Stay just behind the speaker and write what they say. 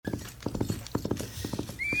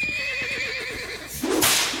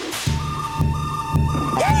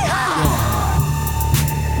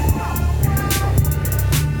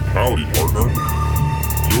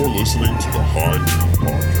listening to the High Noon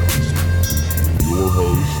Podcast. Your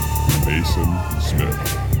host, Mason Smith.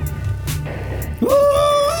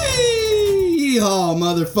 Yeehaw,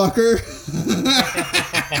 motherfucker.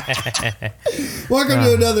 Welcome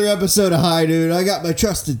to another episode of High Noon. I got my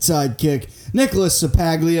trusted sidekick, Nicholas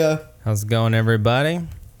Sapaglia. How's it going, everybody?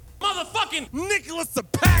 Motherfucking Nicholas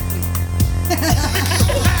Sapaglia.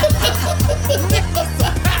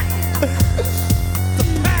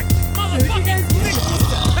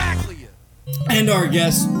 And our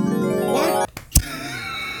guest. What?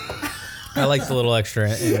 I like the little extra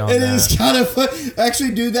in on It that. is kind of fun.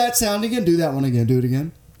 Actually, do that sound again. Do that one again. Do it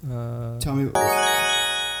again. Tell me.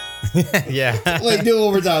 Yeah. Wait, do it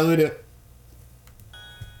one more time. Let me do it.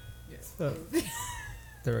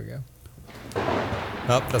 There we go.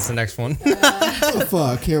 Oh, that's the next one. Oh,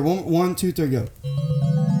 fuck. Here, one, two, three, go.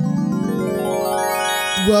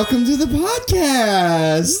 Welcome to the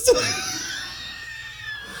podcast.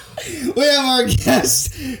 We have our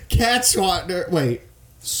guest, Kat Swatner. Wait,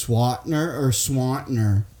 Swatner or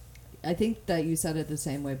Swantner? I think that you said it the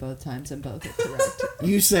same way both times, and both are correct.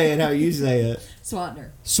 You say it how you say it.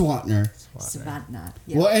 Swatner. Swatner. Savannah.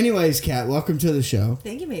 Yeah. Well, anyways, Kat, welcome to the show.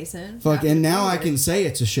 Thank you, Mason. Fuck, and now I can say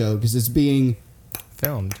it's a show because it's being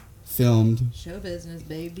Filmed. Show business,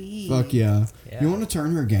 baby. Fuck yeah. Yeah. You want to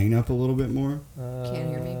turn her gain up a little bit more? Can't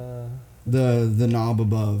hear me. The knob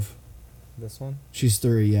above. This one? She's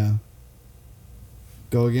 3, yeah.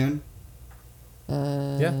 Go again?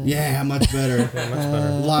 Yeah. Yeah, much better. Yeah, much better.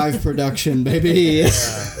 Live production, baby. Yeah,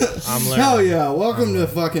 I'm learning. Hell yeah. Welcome to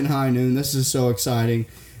fucking High Noon. This is so exciting.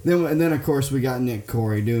 Then of course we got Nick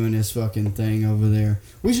Corey doing his fucking thing over there.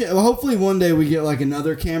 We should hopefully one day we get like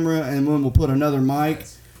another camera and when we'll put another mic.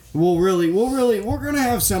 We're gonna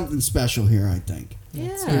have something special here, I think.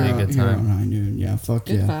 Yeah. gonna be a good Here time. on High Noon. Yeah, fuck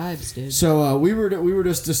Good yeah. vibes, dude. So we were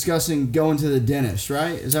just discussing going to the dentist,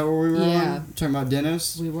 right? Is that where we were Yeah. on? Talking about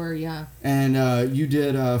dentists? We were, yeah. And you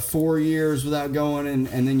did 4 years without going,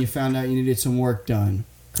 and then you found out you needed some work done,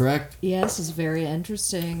 correct? Yes, it's very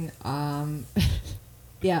interesting.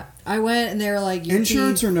 Yeah, I went and they were like, your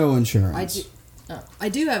Insurance teeth- or no insurance? I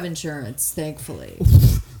do have insurance, thankfully.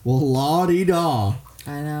 Well, la-di-da.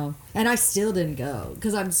 I know. And I still didn't go.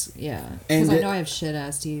 Because I'm, yeah. And Because I it- know I have shit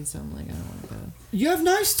ass teeth, so I'm like, I don't want to go. You have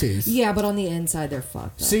nice teeth. Yeah, but on the inside, they're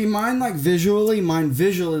fucked up. See, mine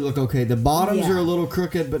visually look okay. The bottoms Yeah. are a little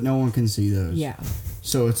crooked, but no one can see those. Yeah.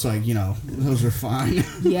 So it's like, those are fine.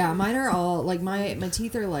 Yeah, mine are all, like, my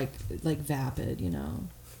teeth are, like vapid, you know?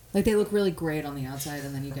 Like, they look really great on the outside,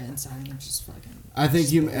 and then you get inside, and they're just fucking... I think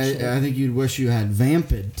bullshit. I think you'd wish you had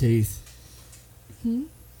vamped teeth.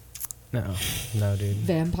 No, dude.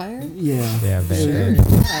 Vampire? Yeah. Yeah, baby.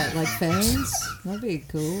 Yeah, like fangs? That'd be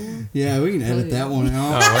cool. Yeah, we can edit that one No,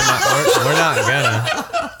 out. we're not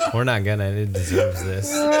gonna. We're not gonna. It deserves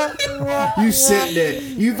this. You sit in it.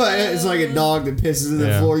 It's like a dog that pisses in the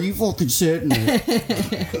Yeah. floor. You fucking sit in it.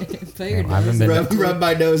 Put your I haven't nose been- Rub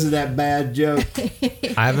my nose in that bad joke.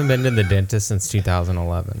 I haven't been to the dentist since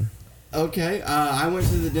 2011. Okay, I went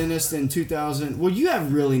to the dentist in 2000. Well, you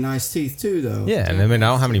have really nice teeth too, though. Yeah, and I mean, I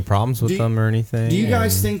don't have any problems with Do you- them or anything. Do you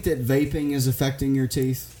guys and- think that vaping is affecting your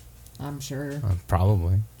teeth? I'm sure.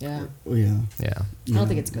 Probably. Yeah. Well, yeah. Yeah. I don't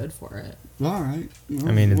think it's good for it. All right.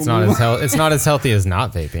 I mean, it's not as healthy as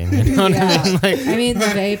not vaping. You know what Yeah. I mean? Like, I mean, the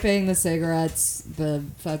vaping, the cigarettes, the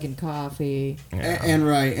fucking coffee. yeah. And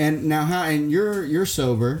right, and now and you're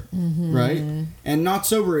sober, right? And not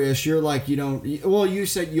sober-ish. You're like you don't. Well, you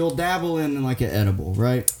said you'll dabble in like an edible,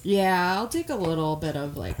 right? Yeah, I'll take a little bit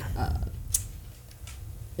of like,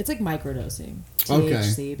 it's like microdosing. Okay.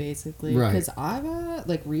 THC basically. Right. Because I've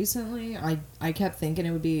like recently, I kept thinking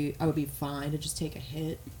I would be fine to just take a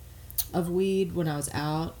hit of weed when I was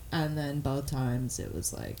out, and then both times it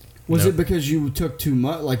was like, Was Nope. it because you took too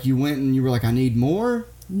much? Like you went and you were like, I need more.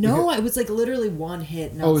 no, it was like literally one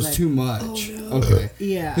hit. And I Oh, it was was like, too much. oh, no. Okay.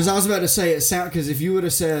 Yeah. Because I was about to say because if you would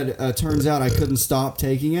have said, turns out I couldn't stop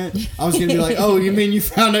taking it, I was gonna be like, oh, you mean you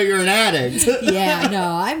found out you're an addict? Yeah, no,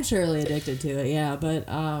 I'm surely addicted to it. Yeah,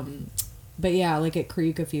 but yeah, like at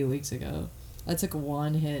Creek a few weeks ago, I took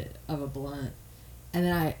one hit of a blunt, and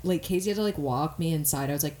then Casey had to like walk me inside.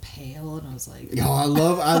 I was like pale, and I was like, Yo, I I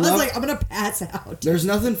love. was like, I'm gonna pass out. There's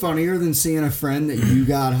nothing funnier than seeing a friend that you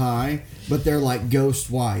got high, but they're like ghost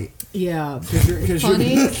white. Yeah, Cause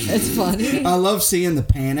funny. It's funny. I love seeing the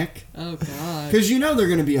panic. Oh god. Because they're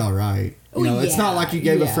going to be all right. You know, it's not yeah, like you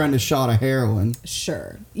gave a yeah. friend a shot of heroin.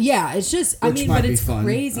 Sure. Yeah, it's just. Which might but be it's fun. I don't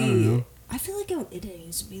crazy. know. I feel like it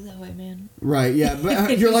used to be that way, man. Right, yeah.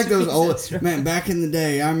 But you're like those old... That's right. Man, back in the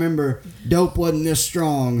day, I remember dope wasn't this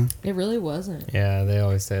strong. It really wasn't. Yeah, they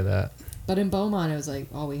always say that. But in Beaumont, it was like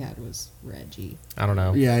all we had was Reggie. I don't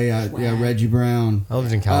know. Yeah, Reggie Brown. I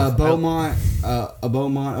lived in California.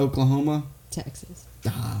 Beaumont, Oklahoma. Texas.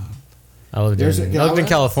 I lived There's in, a- I lived in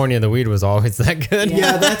California. The weed was always that good.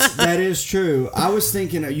 Yeah, that is true. I was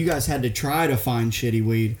thinking you guys had to try to find shitty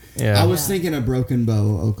weed. Yeah. I was Yeah. thinking of Broken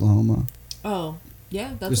Bow, Oklahoma. Oh,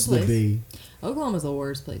 yeah, that's Just a the place. B. Oklahoma's the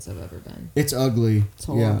worst place I've ever been. It's ugly. It's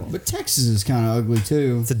horrible. Yeah, but Texas is kind of ugly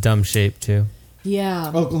too. It's a dumb shape too.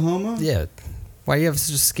 Yeah. Oklahoma. Yeah. Why you have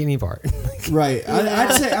such a skinny part? Right. Yeah.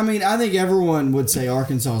 I'd say. I think everyone would say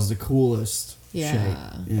Arkansas is the coolest Yeah.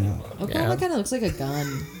 shape. You know. Oklahoma Yeah. kind of looks like a gun,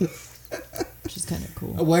 which is kind of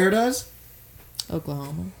cool. Where does?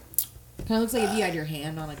 Oklahoma. Kind of looks like if you had your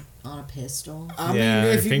hand on a pistol I Yeah,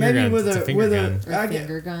 mean, if you finger maybe guns. with It's a a finger with gun. or a a I get-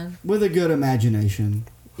 finger gun. with a good imagination.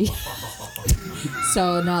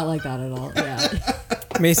 So not like that at all. Yeah.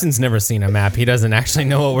 Mason's never seen a map. He doesn't actually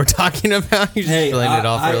know what we're talking about. He's just filling it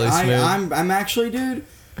off really smooth. I'm actually, dude.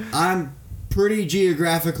 I'm pretty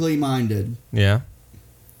geographically minded. Yeah.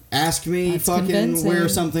 Ask me That's fucking convincing. where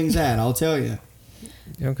something's at. I'll tell you.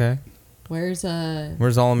 Okay. Where's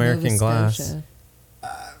Where's All American Nova Glass? Scotia?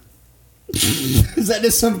 Is that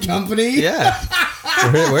just some company? Yeah.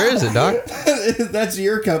 where is it, Doc? That's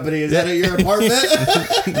your company. Is that at your apartment?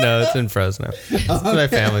 No, it's in Fresno. It's my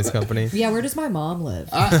family's company. Yeah, where does my mom live?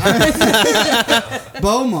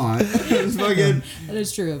 Beaumont. It's fucking, That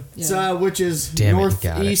is true. Yeah. which is Damn it, you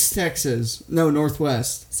got northeast Texas. No,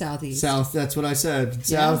 northwest. Southeast. South. That's what I said.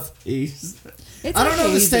 Yeah. Southeast. It's I don't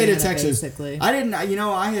know the state of Louisiana, Texas. Basically. I didn't.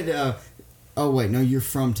 I had. Oh wait, no, you're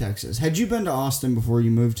from Texas. Had you been to Austin before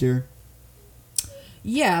you moved here?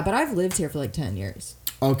 Yeah, but I've lived here for like 10 years.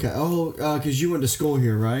 Okay. Oh, because you went to school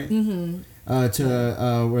here, right? Mm-hmm.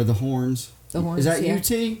 Where the Horns. The Horns, Is that yeah. UT?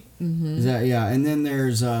 Mm-hmm. Is that yeah? And then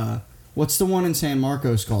there's what's the one in San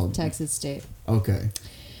Marcos called? Texas State. Okay.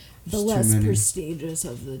 The Just too less many. prestigious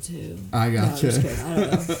of the two. I No, I'm gotcha. just kidding. I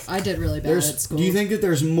don't know. I did really bad at school. Do you think that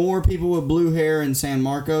there's more people with blue hair in San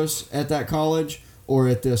Marcos at that college or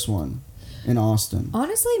at this one in Austin?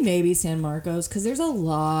 Honestly, maybe San Marcos, because there's a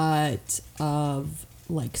lot of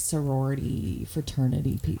like sorority,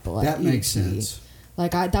 fraternity people. At That makes UT. sense.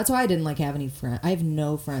 Like that's why I didn't like have any friends. I have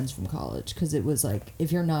no friends from college because it was like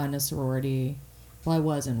if you're not in a sorority. Well, I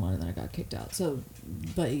was in one and then I got kicked out. So,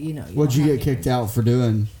 but you know. What'd you get kicked out for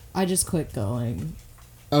doing? I just quit going.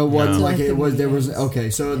 Oh, what? No. Like Like it the was? There was meetings. okay.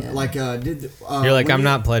 So Yeah. like, did You're like, when I'm you-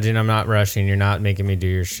 not pledging. I'm not rushing. You're not making me do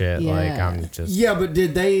your shit. Like, Yeah. I'm just. Yeah, but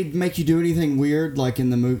did they make you do anything weird? Like in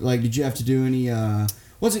the movie? Like, did you have to do any?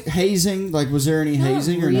 Was it hazing? Like, was there any Not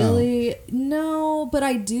hazing or no? really? No, but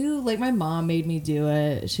I do. Like my mom made me do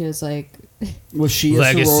it. She was like, Was she a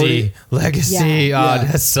sorority? Legacy. Yeah. Oh,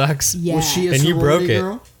 that sucks. "Yeah, Was she a And you sorority broke it.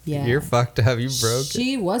 girl? yeah." You're fucked up. You broke it.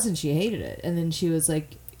 She wasn't. She hated it, and then she was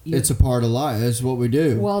like, It's a part of life. That's what we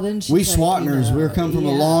do. Well, then she's we like, Swatners, you know, we come from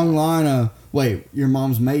a yeah. long line of. Wait, your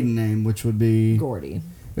mom's maiden name, which would be. Gordy.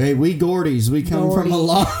 Hey, we Gordies. We come from a Gordy.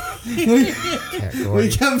 long. we, Cat we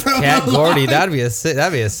Gordy. come from Cat a Gordy. long, That'd be a sick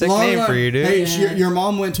long name line. for you, dude. Hey, Yeah. your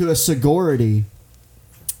mom went to a sorority.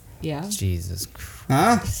 Yeah. Jesus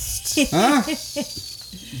Christ. Huh?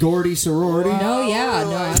 Huh? Gordy sorority. No, yeah,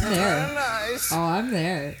 no, I'm there. Oh, I'm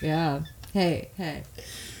there. Yeah. Hey. It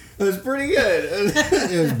was pretty good.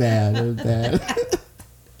 It was bad. It was bad.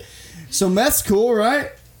 So meth's cool,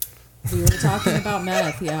 right? We were talking about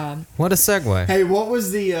meth. Yeah. What a segue. Hey, what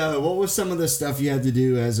was some of the stuff you had to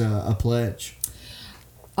do as a pledge?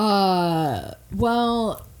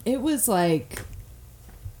 Well, it was like,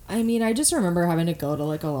 I mean, I just remember having to go to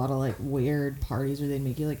like a lot of like weird parties where they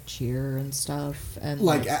make you like cheer and stuff and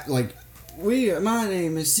My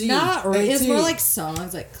name is C. not or it's AT. more like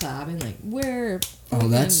songs like clapping like we're Oh,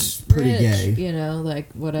 that's fucking pretty rich, gay. you know,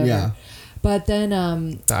 like whatever. Yeah. But then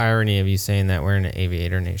The irony of you saying that wearing an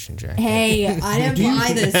Aviator Nation jacket. hey, I didn't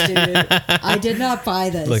buy this, dude. I did not buy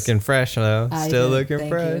this. Looking fresh, though. I Still did, looking thank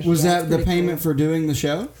fresh. you. Was Yeah, that it's the pretty payment cool. for doing the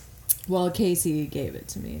show? Well, Casey gave it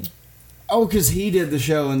to me. Oh, because he did the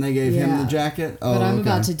show and they gave him Yeah. the jacket. Oh, But I'm okay.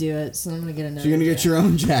 about to do it, so I'm gonna get another. So you're gonna get your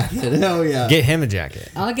own jacket? Hell yeah! Get him a jacket.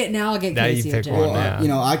 I'll get Now you Casey a pick jacket. one. Well, Yeah. you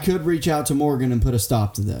know, I could reach out to Morgan and put a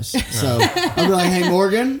stop to this. So I'll be like, "Hey,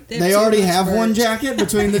 Morgan, They have they too already much have one merch." jacket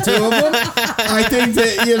between the two of them. I think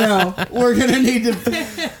that we're gonna need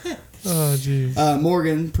to." Oh, jeez.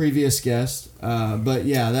 Morgan, previous guest, but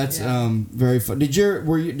yeah, that's very fun. Do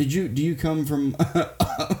you come from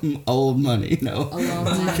old money? No, A long do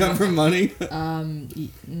you line. come from money? Long maybe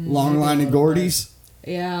line a of little Gordies.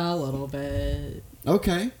 bit. Yeah, a little bit.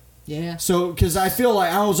 Okay, Yeah. So, because I feel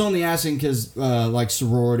like I was only asking because, like,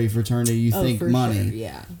 sorority, fraternity, you think for money. Sure.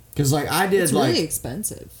 Yeah. Because, like, I did, It's like... really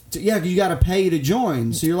expensive. Yeah, you got to pay to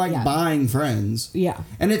join. So you're, like, Yeah. buying friends. Yeah.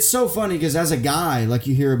 And it's so funny because as a guy, like,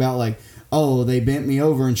 you hear about, like, oh, they bent me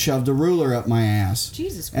over and shoved a ruler up my ass.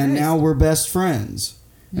 Jesus Christ. And now we're best friends.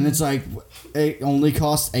 And it's like, it only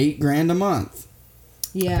costs $8,000 a month.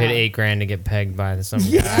 Yeah. Paid $8,000 to get pegged by some guy.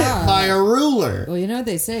 Yeah, by a ruler. Well, you know what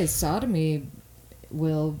they say? Sodomy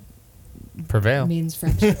will Prevail. means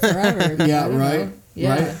friendship forever. Yeah, I don't right. know.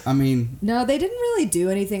 Yeah. Right. I mean, No, they didn't really do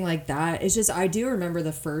anything like that. It's just I do remember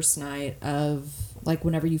the first night of like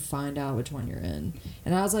whenever you find out which one you're in,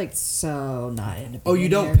 and I was like so not into. oh, you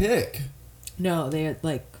being don't there. pick. No,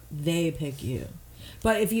 they pick you.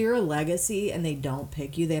 But if you're a legacy and they don't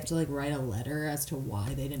pick you, they have to like write a letter as to why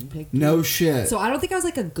they didn't pick you. No shit. So I don't think I was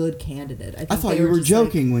like a good candidate. I thought you were just,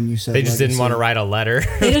 joking when you said They just didn't want to legacy. write a letter.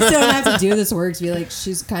 Like, they just don't have to do this work to be like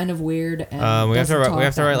she's kind of weird. And We have to doesn't write. We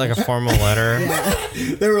have to talk write that like a much. formal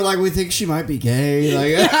letter. They were like, we think she might be gay.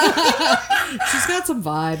 Like, She's got some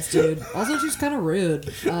vibes, dude. Also, she's kind of rude.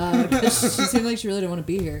 'Cause she seemed like she really didn't want to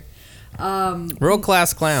be here. World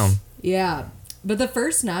class clown. Yeah, but the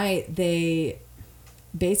first night they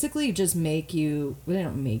basically just make you. Well, they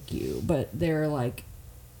don't make you, but they're like,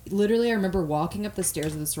 literally. I remember walking up the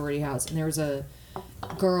stairs of the sorority house, and there was a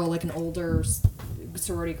girl, like an older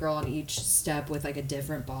sorority girl, on each step with like a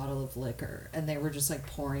different bottle of liquor, and they were just like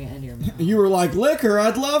pouring it into your mouth. you were like, liquor,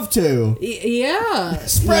 I'd love to. Yeah,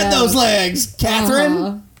 Spread yeah. those legs, Catherine.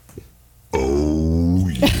 Uh-huh. Oh,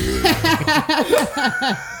 yeah.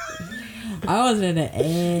 I wasn't into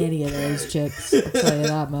any of those chicks. I'll tell you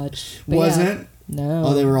that much. But Wasn't? Yeah, no.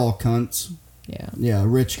 Oh, they were all cunts. Yeah. Yeah,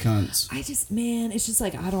 rich cunts. I just, man, it's just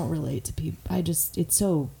like I don't relate to people. It's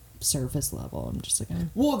so surface level. I'm just like,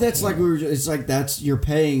 Well, that's like it's like you're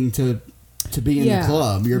paying to be in Yeah. the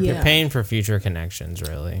club. You're Yeah. Paying for future connections,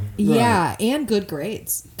 really. yeah, and good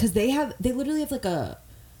grades because they literally have like a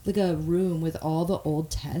room with all the old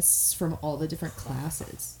tests from all the different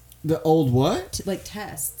classes, the old what? like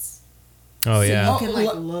tests. Oh So yeah. you can like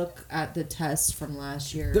Oh, look at the tests from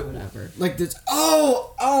last year The- or whatever. Like this.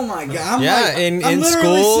 Oh my god. I'm Yeah, like, in I'm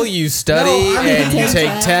literally school si- you study No, I mean, and you take take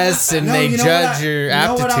tests. tests and No, they you know judge what I- your you know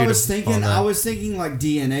aptitude. what I was on thinking? that. I was thinking like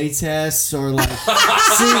DNA tests or like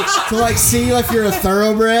see if you're a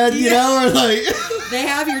thoroughbred, you know, or like They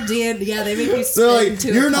have your DNA. Yeah, they make you they're spit like into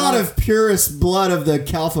a you're not cup. of purest blood of the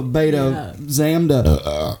Alpha Beta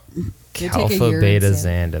Zambda. They take a Alpha urine Beta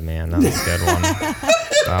sample. Xanda, man. That was a good one.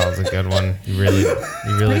 That was a good one. You really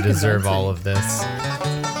Pretty deserve convincing. all of this.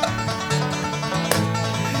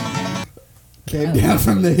 Came down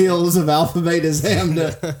from the hills of Alpha Beta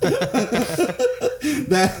Zambda.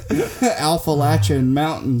 That Appalachian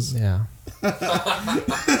Mountains. Yeah.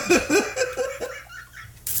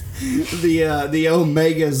 The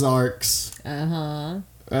Omega Zarks.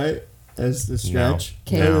 Right? That's the No. stretch.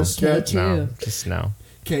 K- That's the No. stretch. No. Just no.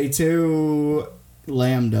 K2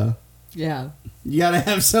 Lambda. Yeah. You gotta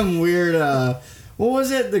have some weird, what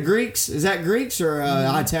was it? The Greeks? Is that Greeks or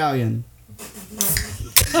Italian?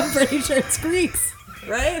 I'm pretty sure it's Greeks,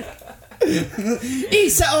 right?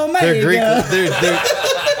 Isa Omega! They're Greek.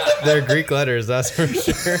 They're Greek letters. That's for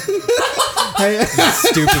sure. Hey,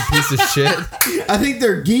 Stupid piece of shit. I think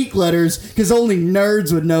they're geek letters, because only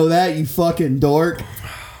nerds would know that, you fucking dork.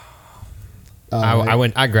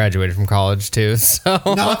 I graduated from college too, so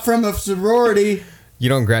Not from a sorority. you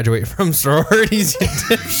don't graduate from sororities, you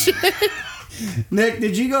dipshit. Nick,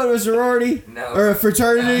 did you go to a sorority? No. Or a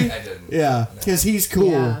fraternity? No, I didn't. Yeah, because he's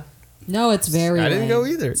cool. Yeah. No, it's very. I didn't go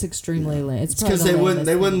lame. either. It's extremely lame. It's Because they wouldn't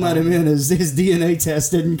let him in. His DNA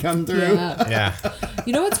test didn't come through. Yeah. Yeah.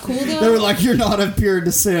 You know what's cool though? They were like, "You're not of pure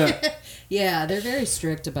descent." Yeah, they're very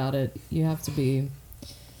strict about it. You have to be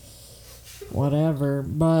whatever,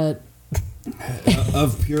 but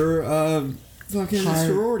Of pure fucking Heart.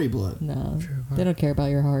 sorority blood. no, they don't care about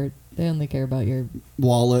your heart. They only care about your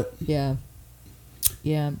Wallet. yeah.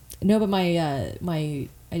 No, but my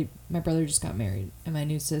brother just got married, and my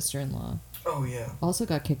new sister-in-law Oh yeah. also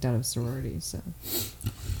got kicked out of sorority. So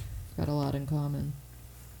got a lot in common.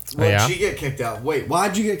 Oh, yeah? Why'd she get kicked out? Wait,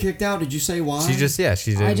 why'd you get kicked out? Did you say why? She didn't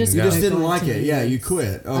I just- You go. just didn't Going like to it. Yeah, you meetings.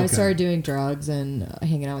 quit. Okay. I started doing drugs and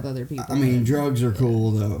hanging out with other people. I mean, and drugs are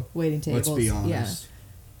cool though. waiting tables. Let's be honest.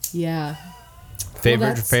 Yeah.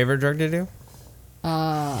 favorite that's- drug to do?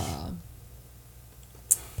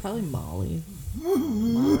 Probably Molly.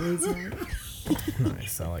 Molly's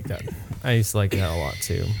Nice, I like that. I used to like that a lot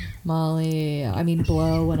too. Molly. I mean,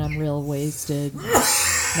 blow when I'm real wasted.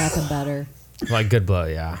 Nothing better. Like good blow,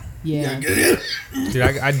 yeah. Yeah. Dude,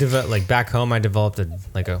 I developed like back home. I developed a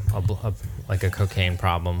like a cocaine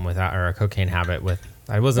problem or a cocaine habit with.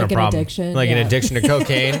 I wasn't Like a an problem. addiction? Like an Yeah. addiction to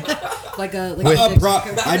cocaine. I developed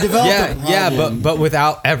a problem. but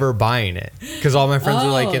without ever buying it, because all my friends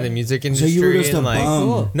were like in the music So industry. you were just a and like,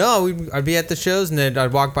 bum. no, I'd be at the shows and then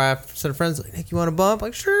I'd walk by a set of friends like, Nick, you want a bump?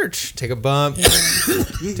 Like, sure, take a bump. Take Yeah,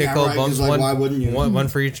 a couple right, 'cause, bumps. like, why wouldn't you? One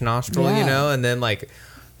for each nostril, Yeah. you know, and then like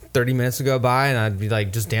 30 minutes would go by and I'd be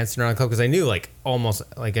like just dancing around the club because I knew like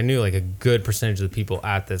a good percentage of the people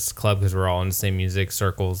at this club because we're all in the same music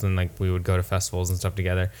circles and like we would go to festivals and stuff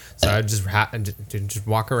together. So I'd just just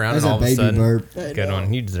walk around That's and a all of a baby sudden, burp. good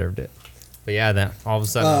one, you deserved it. But yeah, then all of a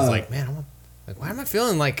sudden I was like, man, why am I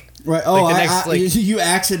feeling like Right. Oh, you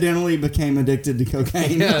accidentally became addicted to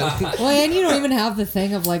cocaine. Well, and you don't even have the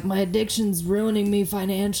thing of like my addiction's ruining me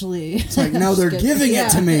financially. It's like, no, they're giving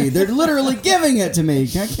it to me. They're literally giving it to me.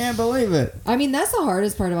 I can't believe it. I mean, that's the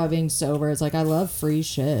hardest part about being sober. It's like I love free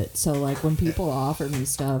shit. So like when people offer me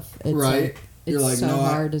stuff, it's Right. like, it's You're like, so no,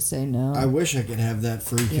 hard to say no. I wish I could have that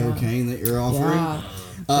free Yeah. cocaine that you're offering. Yeah.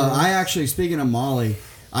 I actually, speaking of Molly,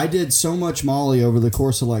 I did so much Molly over the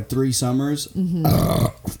course of like 3 summers.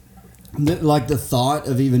 Like the thought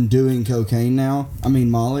of even doing cocaine now, I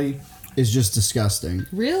mean Molly, is just disgusting.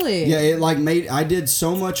 Really? Yeah, it like I did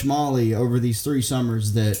so much Molly over these 3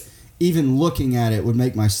 summers that even looking at it would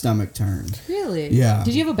make my stomach turn. Really? Yeah.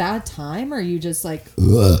 Did you have a bad time, or you just like?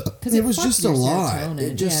 Because It was just a lot.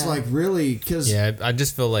 It just like really because yeah, I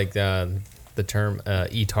just feel like the term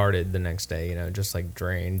 "e-tarded" the next day, you know, just like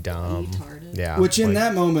drained, dumb. E-tarded? Yeah. which in like,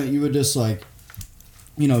 that moment you would just like,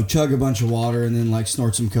 you know, chug a bunch of water and then like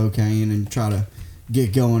snort some cocaine and try to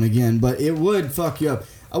get going again. But it would fuck you up.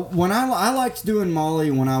 When I liked doing Molly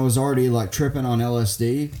when I was already like tripping on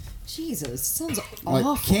LSD, Jesus, sounds like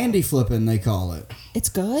awful. candy flipping they call it. It's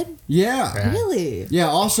good. Yeah. Yeah. Really? Yeah.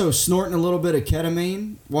 Also snorting a little bit of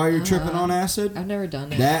ketamine while you're tripping on acid. I've never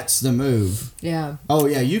done it. That's the move. Yeah. Oh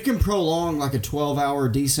yeah, you can prolong like a 12-hour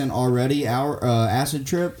decent already acid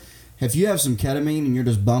trip. If you have some ketamine and you're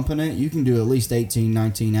just bumping it, you can do at least 18,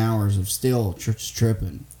 19 hours of still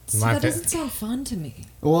tripping. See, My that fa- doesn't sound fun to me.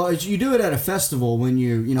 Well, you do it at a festival when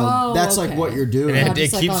you know, Oh, that's okay. like what you're doing. And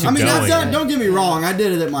Just it like keeps on you I mean, I've going. done, don't get me wrong, I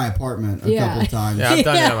did it at my apartment a Yeah. couple times. Yeah, I've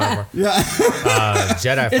done Yeah. it before. Yeah.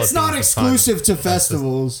 Jedi flipping. It's not exclusive to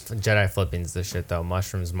festivals. Jedi flipping's the shit though.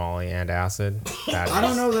 Mushrooms, Molly, and acid. I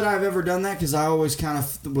don't know that I've ever done that because I always kind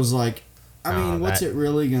of was like, I No, mean, what's that- it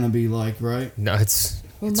really going to be like, right? No, it's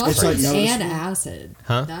Well, It's mushrooms like and noticeable. acid.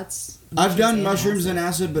 Huh? That's. I've done acid. mushrooms and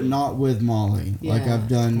acid, but not with Molly. Like Yeah. I've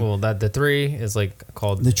done well. That the 3 is like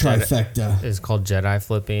called the Jedi- trifecta. is called Jedi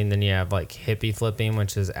flipping. Then you have like hippie flipping,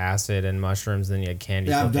 which is acid and mushrooms. Then you have candy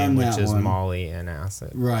Yeah, I've flipping, done which that is one. Molly and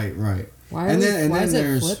acid. Right. Why, And then why is it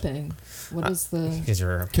there's flipping? What is the?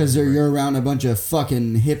 Because you're around a bunch of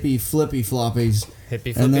fucking hippie flippy floppies,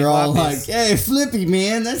 hippie and they're all floppies. like, "Hey, flippy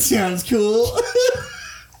man, that sounds cool."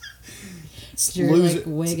 You're like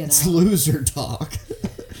wigging it's out. loser talk.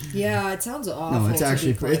 Yeah, it sounds awful. No, it's to be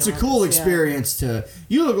actually quite it's a cool honest, yeah. experience to.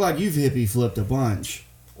 You look like you've hippie flipped a bunch.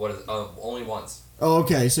 What is only once? Oh,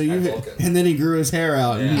 okay. So you At Vulcan. and then he grew his hair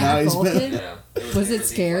out. And Yeah. now At he's Vulcan? been, Yeah. Was it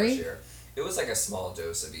easy scary? last year. It was like a small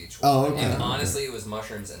dose of each one. Oh, okay. And honestly, it was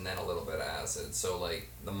mushrooms and then a little bit of acid. So like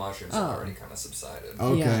the mushrooms had already kind of subsided.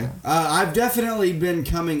 Okay. Yeah. I've definitely been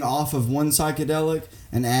coming off of one psychedelic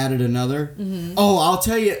and added another. Mm-hmm. Oh, I'll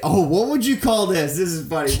tell you. Oh, what would you call this? This is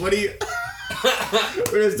funny. What do you?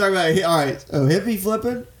 We're just talking about. All right. Oh, hippie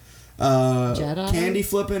flipping, Jedi? candy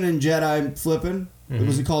flipping, and Jedi flipping.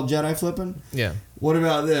 Was it called Jedi flipping? Yeah. What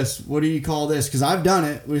about this? What do you call this? Because I've done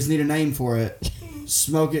it. We just need a name for it.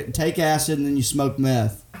 Smoke it. Take acid, and then you smoke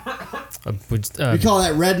meth. We call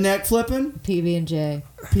that redneck flipping. PB&J.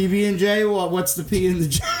 PB and J. What's the P and the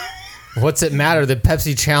J? What's it matter? The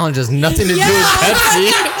Pepsi challenge has nothing to do with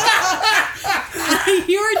Pepsi.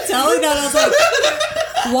 You were telling that, I was like,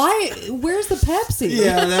 why? Where's the Pepsi?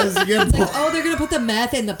 Yeah, that's a good It's like, point. oh, they're gonna put the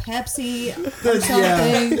meth in the Pepsi or That's-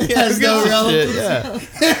 something. yeah. Has no relevance. Yeah.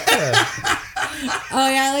 Oh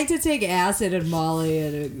yeah, I like to take acid and Molly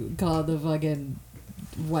and call it the fucking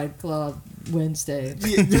White Claw Wednesday.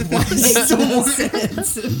 Makes no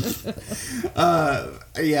sense.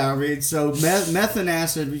 Yeah, I mean, so meth and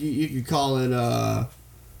acid, you could call it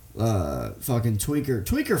fucking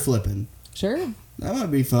tweaker flipping. Sure. That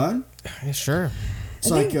might be fun. Yeah, sure.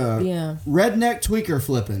 It's I like think- yeah. redneck tweaker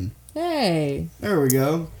flipping. Hey. There we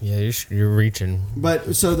go. Yeah, you're reaching.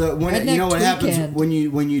 But so you Redneck know what happens tweakend.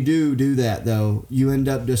 when you do that though, you end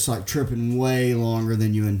up just like tripping way longer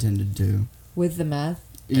than you intended to. With the meth.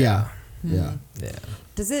 Yeah, yeah. Yeah.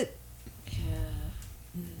 Does it?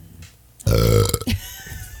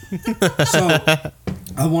 So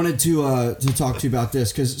I wanted to talk to you about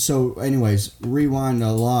this because anyways, rewind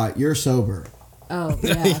a lot. You're sober. Oh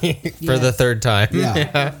yeah. For the third time.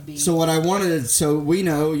 Yeah. So what I wanted, so we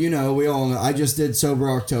know, we all know. I just did sober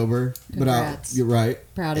October, Congrats. you're right.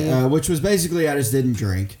 Proud of you. Which was basically I just didn't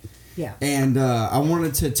drink. Yeah. And I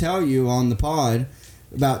wanted to tell you on the pod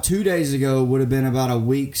about 2 days ago would have been about a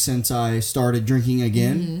week since I started drinking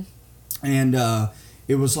again, and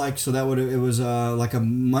it was like it was like a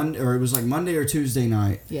Monday or it was like Monday or Tuesday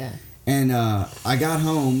night. Yeah. And I got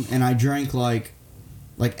home and I drank like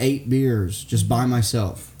 8 beers just by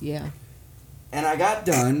myself. Yeah. And I got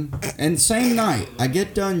done, and same night I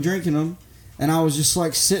get done drinking them, and I was just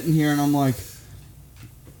like sitting here and I'm like,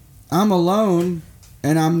 I'm alone,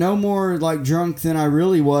 and I'm no more like drunk than I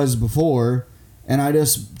really was before, and I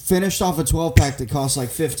just finished off a 12-pack that cost like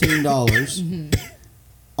 $15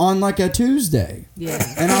 on like a Tuesday. Yeah.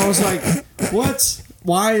 And I was like,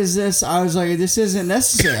 why is this? I was like, this isn't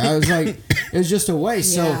necessary. I was like, it was just a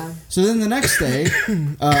waste. Yeah. So then the next day,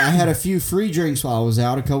 I had a few free drinks while I was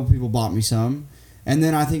out. A couple people bought me some. And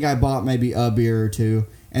then I think I bought maybe a beer or two.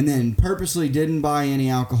 And then purposely didn't buy any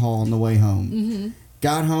alcohol on the way home.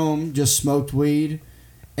 Got home, just smoked weed,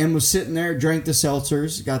 and was sitting there, drank the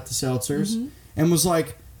seltzers, got the seltzers, and was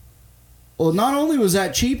like, well, not only was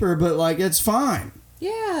that cheaper, but like, it's fine.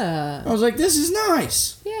 Yeah. I was like, this is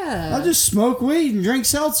nice. Yeah. I'll just smoke weed and drink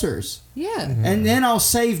seltzers. Yeah. And then I'll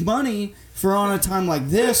save money for on a time like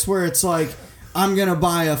this where it's like, I'm going to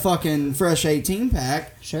buy a fucking fresh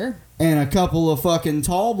 18-pack Sure. and a couple of fucking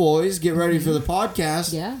tall boys, get ready for the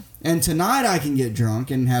podcast. Yeah. And tonight I can get drunk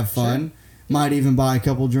and have fun. Sure. Might even buy a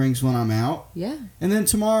couple drinks when I'm out. Yeah. And then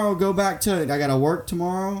tomorrow I'll go back to it. I got to work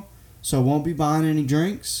tomorrow, so I won't be buying any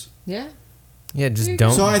drinks. Yeah. Yeah, just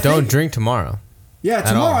So I don't think- drink tomorrow. Yeah,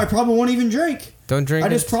 tomorrow all. I probably won't even drink. Don't drink. I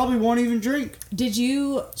just probably won't even drink. Did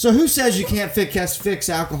you? So who says you can't fix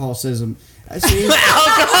alcoholism? I see.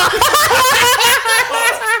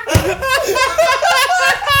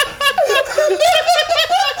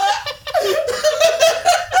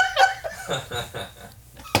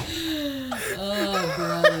 Oh,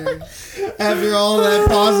 brother. After all that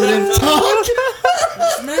positive talk,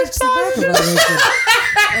 Smash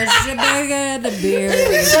the back of it. The beer.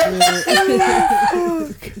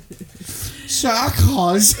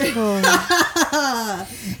 Shakos.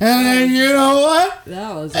 And then you know what?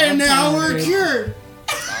 That was. And now on we're time, cured.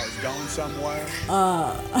 I was going somewhere.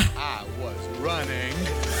 I was running.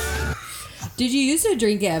 Did you used to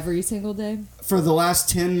drink every single day? For the last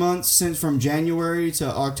 10 months, since from January to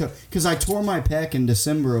October, because I tore my pec in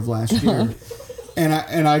December of last year, and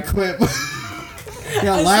I quit.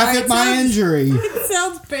 Yeah, I'm laugh sorry, at it my sounds- injury. It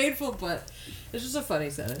sounds painful, but it's just a funny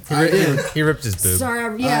sentence. I did. He ripped his boob. Sorry,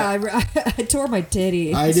 I tore my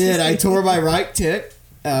titty. I did. I tore my right tit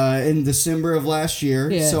in December of last year,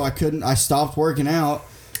 Yeah. so I stopped working out.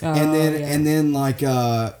 And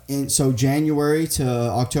then so January to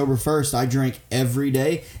October 1st, I drank every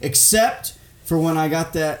day except for when I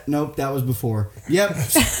got that. Nope, that was before. Yep,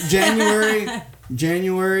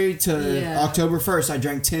 January to Yeah. October 1st, I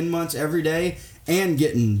drank 10 months every day and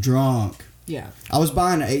getting drunk. Yeah. I was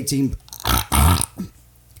buying an 18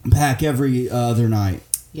 pack every other night.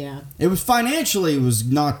 Yeah. It was financially it was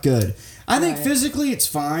not good. I think Right. physically it's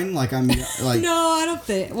fine. Like I'm like No, I don't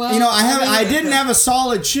think. Well, I didn't have a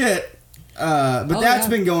solid shit, but that's yeah.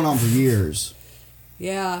 been going on for years.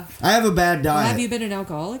 Yeah. I have a bad Well, diet. have you been an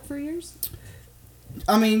alcoholic for years?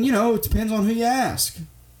 I mean, it depends on who you ask.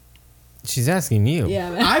 She's asking you.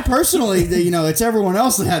 Yeah. Man. I personally, it's everyone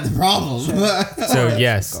else that had the problem. So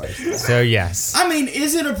yes. So yes. I mean,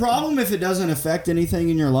 is it a problem if it doesn't affect anything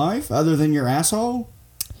in your life other than your asshole?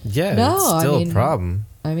 Yeah, No, it's I still mean- a problem.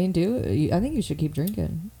 I mean, I think you should keep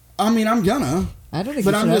drinking. I mean, I'm gonna. I don't think.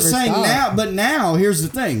 But you I'm should just ever saying stop. now. But now, here's the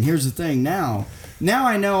thing. Now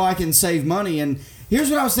I know I can save money. And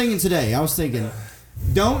here's what I was thinking today. I was thinking,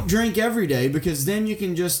 don't drink every day because then you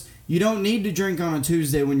don't need to drink on a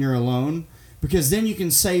Tuesday when you're alone because then you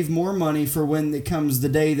can save more money for when it comes the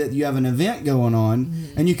day that you have an event going on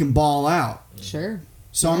and you can ball out. Sure.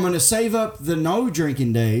 So I'm going to save up the no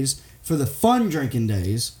drinking days for the fun drinking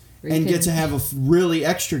days Where you and get can- to have a really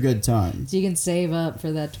extra good time. So you can save up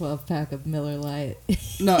for that 12-pack of Miller Lite.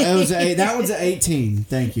 No, that was an 18.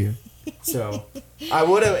 Thank you. So I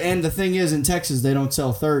would have. And the thing is, in Texas, they don't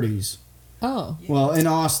sell 30s. Oh. Well, in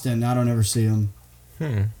Austin, I don't ever see them.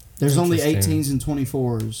 There's only Interesting. 18s and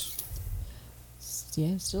 24s.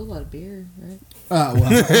 Yeah, still a lot of beer, right? Well,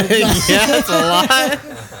 Yeah, that's a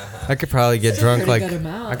lot. I could probably get drunk pretty like good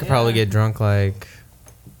amount, I could probably yeah. get drunk like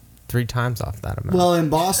 3 times off that amount. Well, in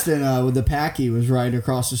Boston, with the Packy was right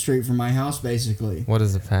across the street from my house, basically. What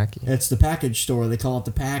is a packy? It's the package store. They call it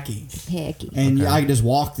the Packy. Packy. And Okay. I could just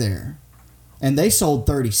walk there. And they sold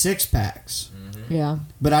 36 packs. Yeah.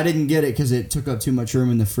 But I didn't get it because it took up too much room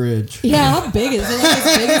in the fridge. Yeah, how big is it? Like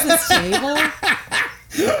as big as this table?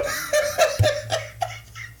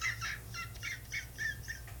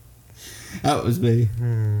 That was me.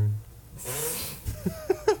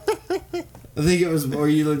 I think it was, or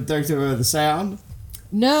you looked at the sound.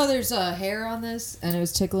 No, there's a hair on this, and it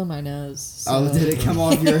was tickling my nose. So. Oh, did it come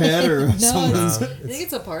off your head or No, someone's? I think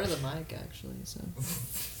it's a part of the mic, actually. So,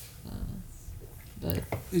 but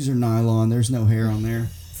These are nylon. There's no hair on there.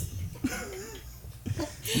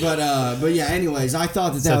 But yeah. Anyways, I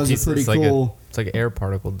thought that was a pretty cool. It's like air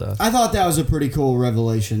particle dust. I thought that was a pretty cool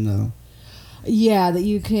revelation, though. yeah, that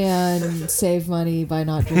you can save money by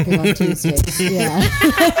not drinking on Tuesdays. Yeah.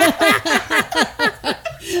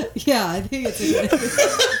 Yeah, I think it's a good.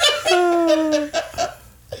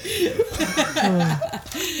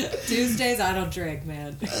 Tuesdays, I don't drink,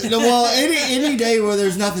 man. Well, any day where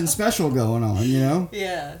there's nothing special going on, you know.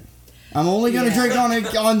 Yeah. I'm only gonna drink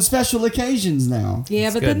on special occasions now. Yeah,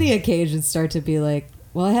 That's but then good. the occasions start to be like,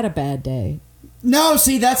 well, I had a bad day. No,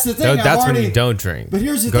 see, that's the thing. No, I've that's when already- you don't drink. But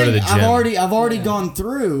here's the Go thing. to the gym. I've already Yeah. gone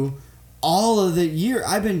through all of the year.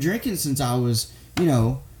 I've been drinking since I was,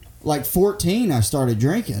 like 14. I started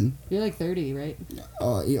drinking. You're like 30, right?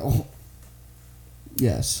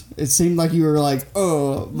 Yes. It seemed like you were like,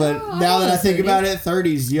 oh, but No, I'm now that I almost think 30. about it,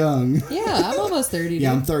 30's young. Yeah, I'm almost 30.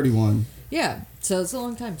 Yeah, I'm dude. 31. Yeah, so it's a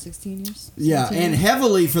long time, 16 years. Yeah, 17 and years.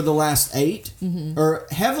 heavily for the last 8, Mm-hmm. or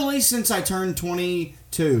heavily since I turned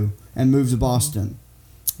 22 and moved to Boston.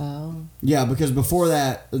 Oh, Yeah, because before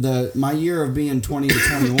that, my year of being 20 to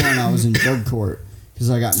 21, I was in drug court because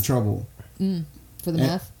I got in trouble. for the And-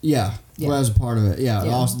 meth? Yeah, Yeah. well, that was a part of it. Yeah,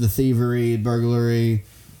 Yeah. also the thievery, burglary,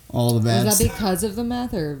 all the bad Was that stuff. because of the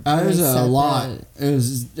meth, or It was they a said lot. that- It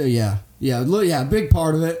was, yeah, big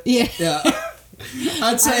part of it. Yeah. Yeah.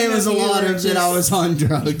 I'd say I it was a know you lot were of that I just- was on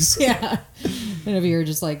drugs. Yeah. And if you were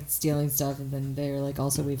just like stealing stuff, and then they were like,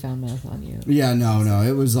 also, we found meth on you. Yeah, no.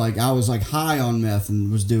 It was like I was like high on meth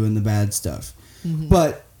and was doing the bad stuff. Mm-hmm.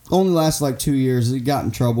 But only lasted like 2 years. It got in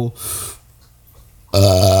trouble.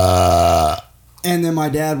 And then my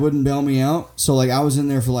dad wouldn't bail me out. So like I was in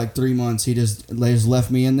there for like 3 months. They just left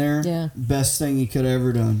me in there. Yeah. Best thing he could have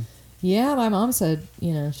ever done. Yeah, my mom said,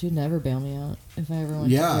 she'd never bail me out if I ever went to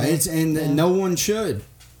Yeah, jail. Yeah. no one should.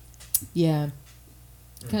 Yeah.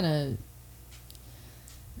 Kind of.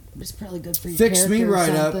 It's probably good for your Fixed me character or right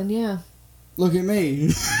up. something. Yeah. Look at me.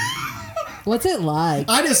 What's it like?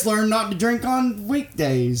 I just learned not to drink on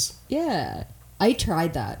weekdays. Yeah. I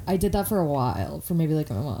tried that. I did that for a while, for maybe like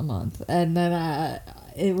a month. And then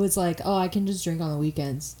it was like, oh, I can just drink on the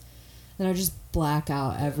weekends. And I just black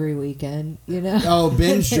out every weekend, Oh,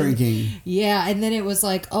 binge And then- drinking. Yeah. And then it was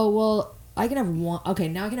like, oh, well, I can have one. Okay,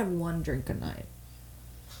 now I can have one drink a night.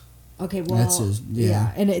 Okay, well.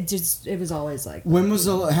 yeah. And it was always like. When was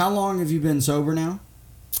how long have you been sober now?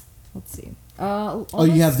 Let's see. Oh,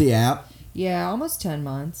 you have the app. Yeah, almost 10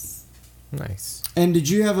 months. Nice. And did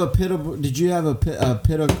you have a not pinnacle,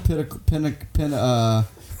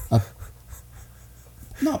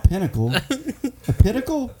 a pinnacle?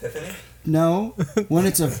 Epiphany? No, when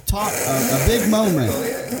it's a big moment,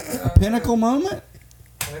 a pinnacle moment,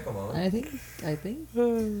 Pinnacle moment. I think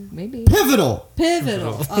maybe pivotal.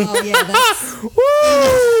 pivotal. Oh yeah, that's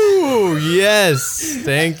Woo! Yes.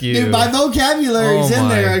 Thank you. Dude, my vocabulary's Oh in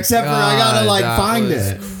my there, except for I gotta God, like that find was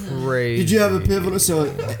it. Crazy. Did you have a pivotal? So,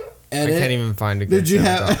 I edit. can't even find a good Did you sound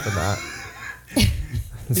have- drop for that.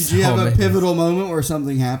 Did you have So a many. pivotal moment where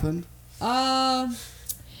something happened?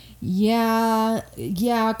 yeah,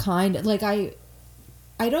 kind of. Like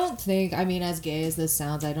I don't think. I mean, as gay as this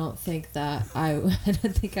sounds, I don't think that I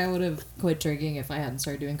don't think I would have quit drinking if I hadn't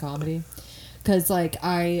started doing comedy, because like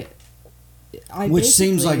I Which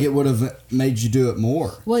seems like basically- it would have made you do it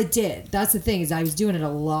more Well, it did. That's the thing, is I was doing it a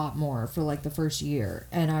lot more for like the first year,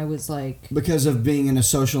 and I was like, because of being in a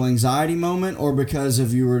social anxiety moment, or because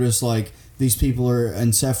of you were just like these people are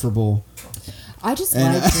insufferable. I just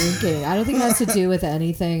And- like drinking. I don't think it has to do with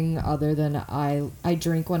anything other than I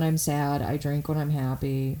drink when I'm sad. I drink when I'm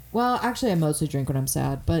happy. Well, actually, I mostly drink when I'm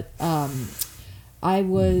sad. But I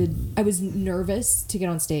was nervous to get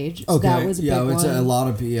on stage. So Okay, that was a yeah, big it's one. a lot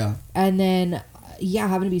of And then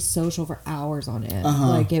having to be social for hours on end. Uh-huh.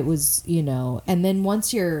 Like it was, and then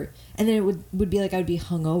once you're, and then it would be like I would be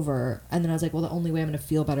hungover, and then I was like, well, the only way I'm going to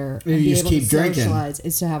feel better and You be just able keep to drinking. socialize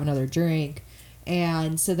is to have another drink.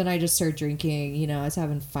 And so then I just started drinking. I was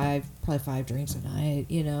having probably five drinks a night,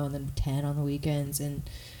 and then 10 on the weekends. And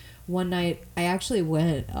one night I actually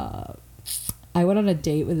went. I went on a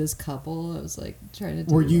date with this couple. I was like trying to.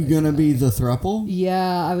 Do, Were you like, gonna be the throuple?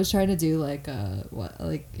 Yeah, I was trying to do like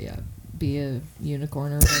be a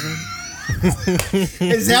unicorn or whatever.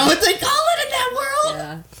 Is that what they call it in that world?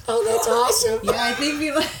 Yeah. Oh, that's awesome. Yeah, I think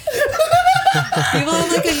people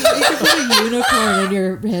have like you can put a unicorn in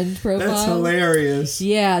your Hinge profile. That's hilarious.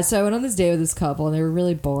 Yeah, so I went on this date with this couple and they were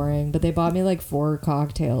really boring, but they bought me like 4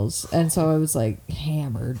 cocktails, and so I was like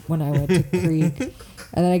hammered when I went to Creek,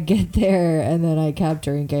 and then I get there and then I kept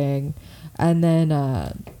drinking, and then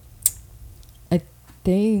I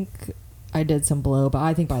think I did some blow, but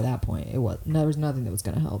I think by that point there was nothing that was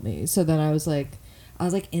gonna help me. So then I was like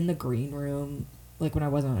in the green room, like when I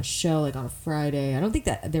wasn't on a show, like on a Friday. I don't think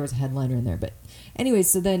that there was a headliner in there, but anyway,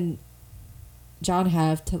 so then John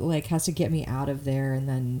has to get me out of there, and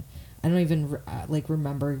then I don't even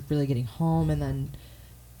remember really getting home, and then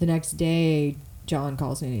the next day John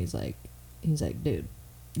calls me and he's like, dude,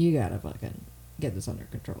 you gotta fucking get this under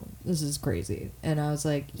control. This is crazy. And I was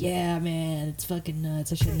like, yeah, man, it's fucking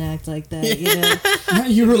nuts. I shouldn't act like that, you know?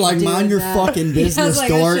 You were like, Doing mind your that. fucking business, I was like,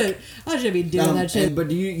 dork. I should be doing that shit. But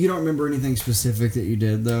you don't remember anything specific that you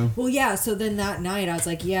did, though? Well, yeah, so then that night I was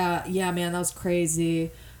like, yeah, man, that was crazy.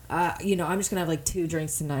 I'm just going to have like 2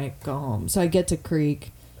 drinks tonight, go home. So I get to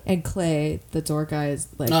Creek, and Clay, the door guy, is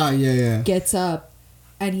like, gets up,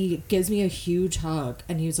 and he gives me a huge hug,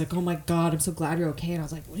 and he was like, oh my God, I'm so glad you're okay. And I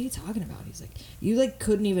was like, what are you talking about? He's like, you like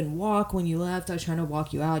couldn't even walk when you left. I was trying to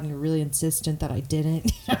walk you out, and you're really insistent that I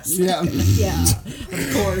didn't. I was like, yeah,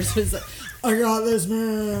 of course. It's like, I got this,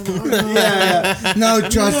 man. Yeah. No,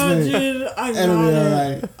 trust me. Dude, I It'll got be it.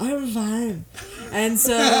 alright. I'm fine. And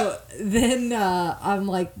so then I'm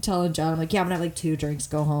like telling John, I'm like, yeah, I'm gonna have like 2 drinks,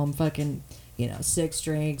 go home, fucking, 6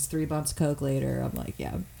 drinks, 3 bumps of Coke later. I'm like,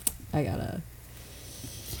 yeah, I gotta.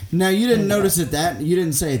 Now, you didn't notice it you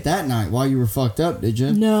didn't say it that night while you were fucked up, did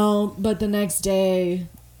you? No, but the next day,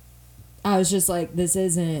 I was just like, this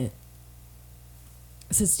isn't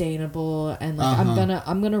sustainable, and like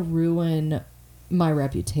I'm gonna ruin my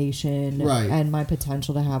reputation and my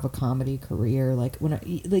potential to have a comedy career. Like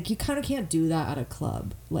you kind of can't do that at a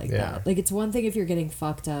club like that. Like, it's one thing if you're getting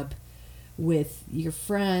fucked up with your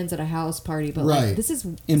friends at a house party, but like this is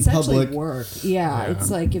in essentially public work. Yeah, it's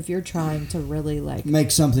like if you're trying to really like make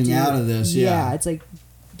something out of this. Yeah, it's like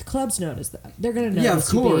the clubs notice that. They're gonna notice. Yeah, of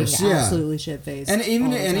course. You being absolutely shit faced. And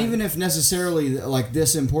even if necessarily like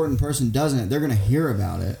this important person doesn't, they're gonna hear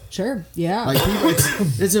about it. Sure. Yeah.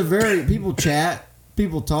 Like people chat.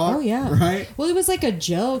 People talk. Oh yeah, right. Well, it was like a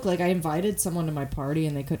joke. Like, I invited someone to my party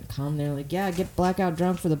and they couldn't come. They're like, "Yeah, get blackout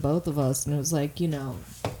drunk for the both of us." And it was like,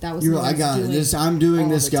 that was. I got it. I'm doing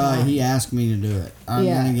this guy. Time. He asked me to do it. I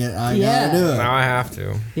gotta do it. Now I have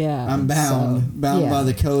to. Yeah, I'm bound by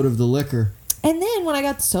the code of the liquor. And then when I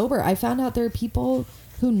got sober, I found out there are people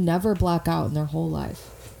who never black out in their whole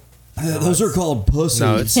life. Those are called pussies.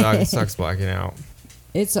 No, it sucks blacking out.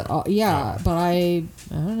 It's but I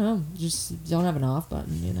don't know, just don't have an off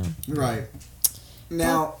button, Right.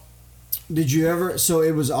 Now, did you ever? So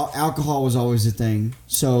it was alcohol was always a thing.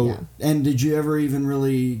 So and did you ever even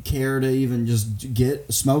really care to even just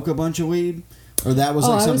smoke a bunch of weed, or that was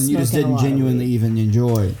like something you just didn't genuinely even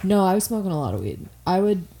enjoy? No, I was smoking a lot of weed. I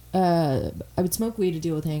would smoke weed to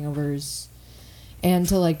deal with hangovers. And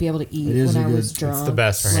to like be able to eat when I was drunk. It's the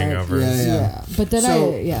best for hangovers. Yeah. But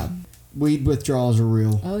then weed withdrawals are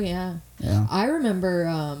real. Oh yeah. Yeah. I remember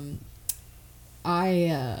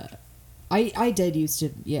I did used to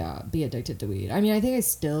be addicted to weed. I mean, I think I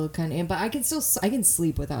still kind of am, but I can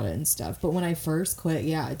sleep without it and stuff. But when I first quit,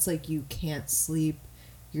 it's like you can't sleep.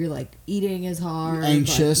 You're like eating is hard.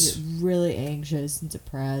 Anxious. Like, you're really anxious and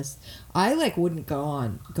depressed. I like wouldn't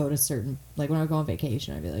go to certain, like when I would go on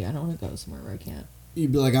vacation, I'd be like, I don't want to go somewhere where I can't.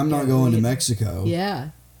 You'd be like, I'm not going to Mexico.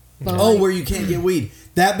 Yeah. But where you can't get weed.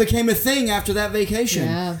 That became a thing after that vacation.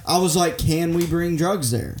 Yeah. I was like, can we bring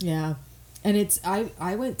drugs there? Yeah. And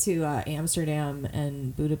I went to Amsterdam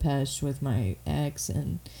and Budapest with my ex,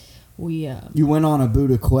 and we you went on a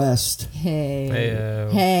Buddha quest. Hey.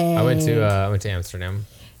 I went to Amsterdam.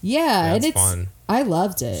 Yeah, and it's fun. I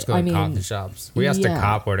loved it. Just go to coffee shops. We asked a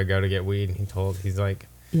cop where to go to get weed, and he's like,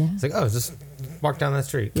 oh, just walk down that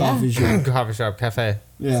street. Coffee shop. Coffee shop, cafe.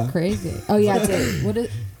 Yeah. It's crazy. Oh yeah,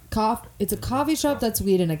 it's a coffee shop that's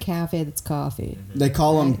weed and a cafe that's coffee. They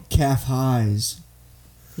call them calf highs.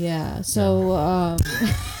 Yeah. So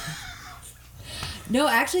no,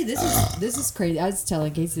 actually this is crazy. I was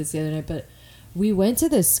telling Casey this the other night, but we went to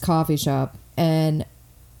this coffee shop and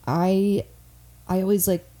I always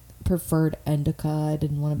like preferred indica. I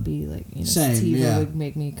didn't want to be like, Same, sativa yeah. would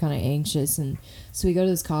make me kind of anxious. And so we go to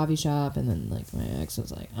this coffee shop, and then like my ex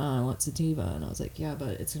was like, "Oh, I want sativa," and I was like, "Yeah,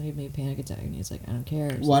 but it's gonna give me a panic attack." And he's like, "I don't care."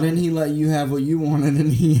 So Why didn't he let you have what you wanted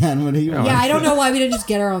and he had what he wanted? yeah, I don't know why we didn't just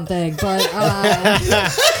get our own thing, but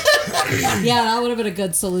yeah, that would have been a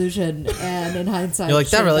good solution. And in hindsight, You're like,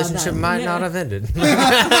 that should've done relationship that. might Yeah. not have ended.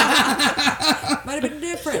 Might have been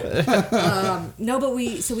different. No, but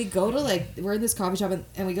we go to like, we're in this coffee shop,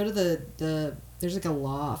 and we go to the there's like a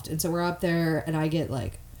loft, and so we're up there, and I get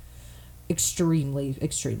like extremely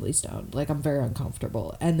stoned, like I'm very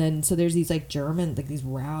uncomfortable. And then so there's these like German, like these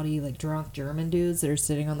rowdy like drunk German dudes that are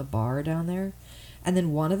sitting on the bar down there, and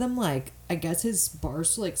then one of them, like, I guess his bar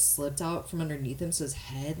like slipped out from underneath him, so his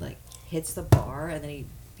head like hits the bar, and then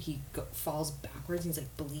he falls backwards, and he's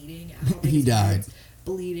like bleeding out. He His died. head's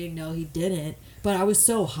bleeding. No, he didn't. But I was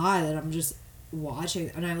so high that I'm just watching,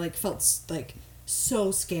 and I like felt like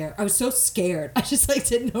so scared. I was so scared. I just like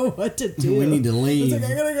didn't know what to do. We need to I leave. was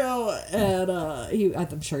like, I gotta go. And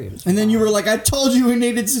I'm sure he was. And then you fine. were like, I told you we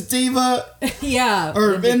needed sativa. yeah,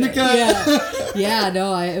 or indica. Yeah,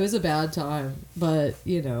 no, it was a bad time, but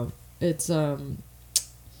it's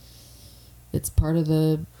part of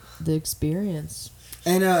the experience.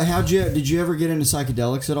 And did you ever get into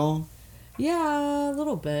psychedelics at all? Yeah, a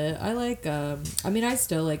little bit. I like.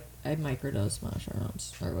 I microdose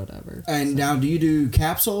mushrooms or whatever. And so. now, do you do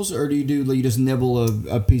capsules or do you just nibble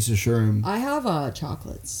a piece of shroom? I have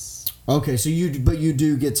chocolates. Okay, so you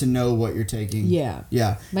do get to know what you're taking. Yeah.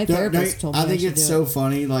 Yeah. My therapist told me I think should it's do so it.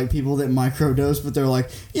 funny, like people that microdose, but they're like,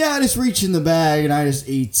 yeah, I just reach in the bag and I just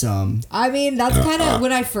eat some. I mean, that's kind of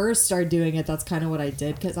when I first started doing it. That's kind of what I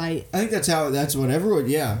did because I think that's what everyone.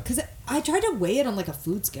 Yeah. Because I tried to weigh it on like a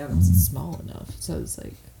food scale. It's small enough, so it's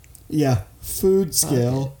like. Yeah, food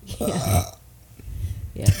scale. Yeah.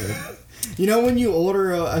 Yeah. Dude. You know when you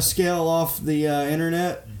order a scale off the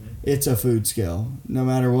internet, it's a food scale, no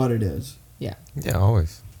matter what it is. Yeah. Yeah,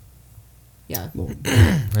 always. Yeah.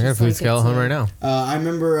 I got a food scale at home right now. I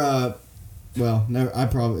remember.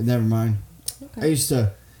 Never mind. Okay. I used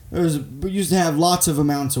to. We used to have lots of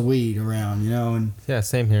amounts of weed around, and Yeah,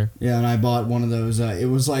 same here. yeah, and I bought one of those. It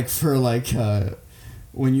was like for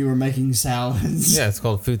when you were making salads. Yeah, it's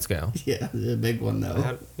called food scale. Yeah, the big one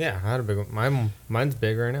though. I had a big one. Mine's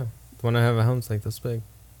big right now. The one I have at home is like this big.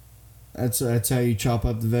 That's how you chop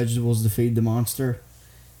up the vegetables to feed the monster.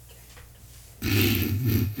 Are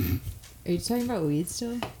you talking about weed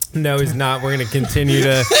still? No, he's not. We're gonna continue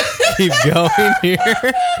to keep going here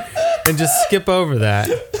and just skip over that.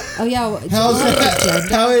 Oh yeah.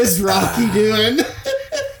 How is Rocky doing?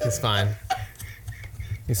 It's fine.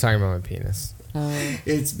 He's talking about my penis.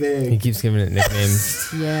 It's He big. keeps giving it nicknames.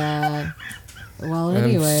 Yeah. Well,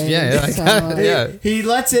 anyway. yeah, so, yeah. He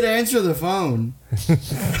lets it answer the phone.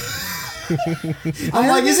 I'm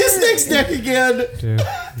like, is this Nick's neck again? Dude.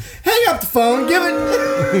 Hang up the phone. Give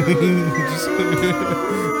it.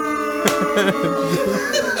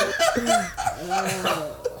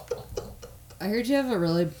 I heard you have a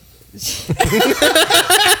really.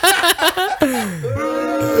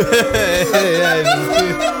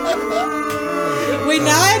 Wait,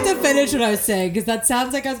 now I have to finish what I was saying because that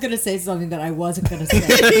sounds like I was going to say something that I wasn't going to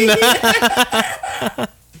say.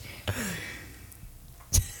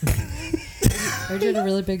 I heard you had a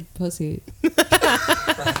really big pussy.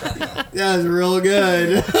 That was real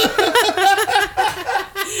good.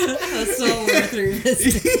 That's so worth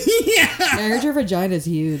revisiting. I heard your vagina's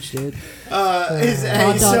huge, dude. Hot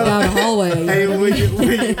dog down the hallway. Hey, when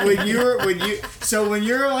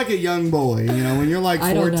you're like a young boy, when you're like 14.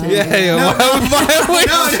 I don't know.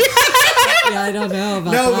 Yeah, I don't know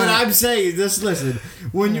about No, that. but I'm saying this. Listen,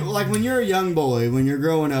 when you're a young boy, when you're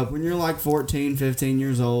growing up, when you're like 14, 15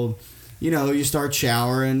 years old, you start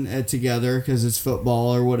showering together because it's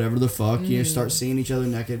football or whatever the fuck. You start seeing each other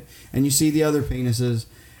naked, and you see the other penises.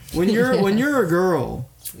 When you're a girl,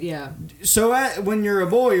 Yeah. so when you're a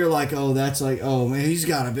boy, you're like, oh, that's like, oh man, he's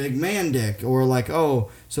got a big man dick, or like,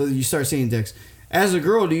 oh, so you start seeing dicks. As a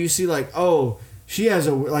girl, do you see like, oh, she has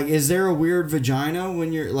is there a weird vagina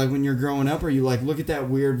when you're growing up, or you like look at that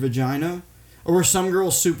weird vagina, or were some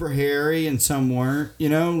girls super hairy and some weren't,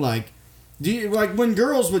 do you like when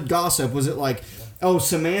girls would gossip? Was it like, oh,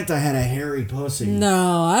 Samantha had a hairy pussy?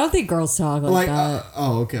 No, I don't think girls talk like that.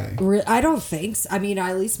 Oh, okay. I don't think so. I mean,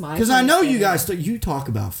 at least my. Because I know friends you say- guys you talk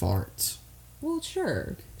about farts. Well,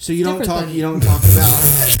 sure. So you don't Different talk. than- You don't talk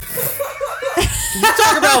about. You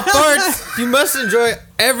talk about farts. You must enjoy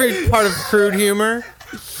every part of crude humor.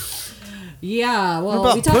 Yeah. Well, What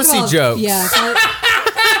about we talk pussy about jokes? Yeah.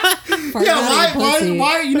 Fart Yeah, out of your pussy.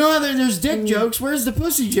 why? You know how there's dick jokes. Where's the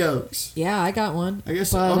pussy jokes? Yeah, I got one. I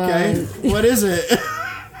guess. But, Okay. What is it?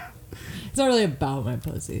 It's not really about my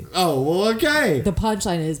pussy. Oh, well, okay. The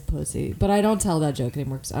punchline is pussy, but I don't tell that joke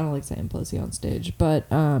anymore because I don't like saying pussy on stage. But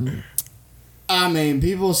I mean,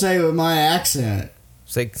 people say it with my accent.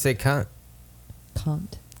 Say cunt. cunt.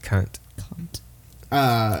 Cunt.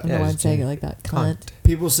 I don't know why I'm just saying it like that. Cunt.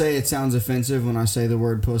 People say it sounds offensive when I say the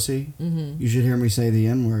word pussy. Mm-hmm. You should hear me say the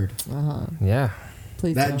N word. Uh-huh. Yeah.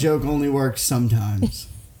 Please That don't. joke only works sometimes.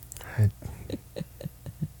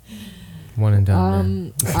 One and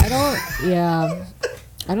done. I don't. Yeah,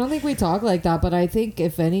 I don't think we talk like that. But I think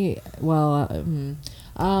if any, well,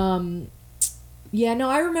 yeah. No,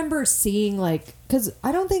 I remember seeing like because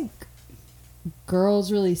I don't think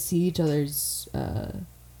girls really see each other's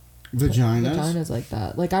Vaginas. like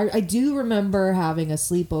that. Like I do remember having a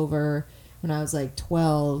sleepover when I was like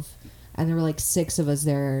 12, and there were like 6 of us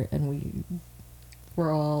there, and we were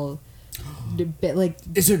all like.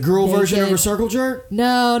 It's a girl version of a naked. circle jerk.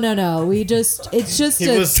 No. It's just He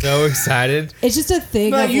was so excited. It's just a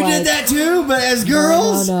thing. But of you like, did that too, but as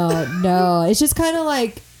girls. No. It's just kind of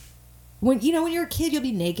like when you're a kid, you'll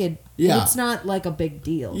be naked. Yeah. And it's not like a big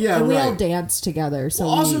deal. Yeah, and we all right. dance together. So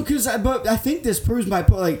Well, also, we- because but I think this proves my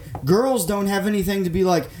point. Like, girls don't have anything to be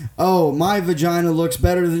like, oh, my vagina looks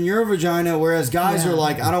better than your vagina, whereas guys Yeah. are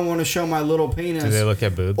like, I don't want to show my little penis. Do they look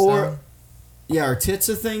at boobs? Or, now? yeah, are tits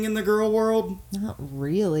a thing in the girl world? not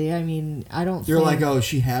really. I mean, I don't. You're think, like, oh,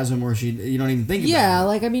 she has them, or you don't even think yeah, about it.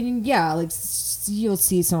 like I mean, yeah, like you'll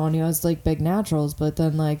see someone who has like big naturals, but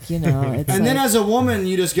then like it's And then like, as a woman,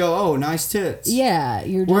 you just go, oh, nice tits. yeah,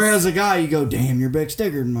 you're just, Whereas a guy, you go, damn, your big's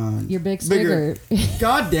bigger than mine. you're big Bigger. sticker.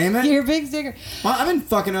 God damn it. You're a big sticker. Well, I've been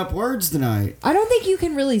fucking up words tonight. I don't think you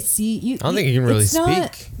can really see you. I don't think you can really it's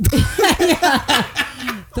not- speak.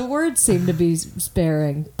 The words seem to be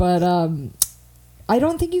sparing, but I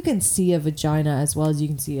don't think you can see a vagina as well as you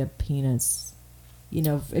can see a penis. You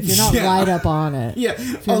know, if you're not Yeah. right up on it. Yeah.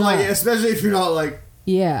 you're Oh, like, not- especially if you're not like,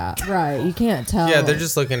 Yeah, right. You can't tell. Yeah, they're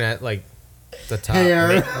just looking at like the top.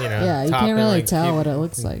 Hair. You know, Yeah, you top can't and, really like, tell keep- what it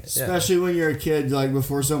looks like. Yeah. especially when you're a kid, like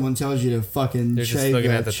before someone tells you to fucking They're just shave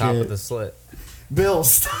looking that at the top shit. of the slit. Bill,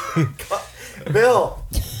 stop. Bill,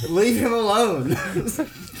 leave him alone.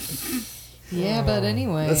 Yeah, but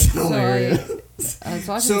anyway. That's so hilarious. I was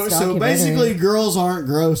watching So this basically, documentary. girls aren't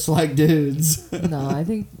gross like dudes. No, I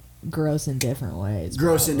think gross in different ways.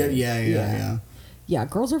 Gross and probably. yeah. Yeah,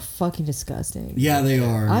 girls are fucking disgusting. Yeah, they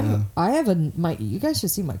are. yeah. I have you guys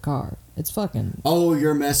should see my car. It's fucking. Oh,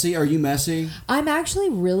 you're messy. Are you messy? I'm actually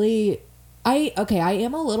really. I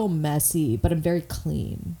am a little messy, but I'm very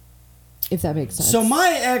clean. If that makes sense. So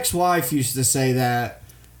my ex-wife used to say that,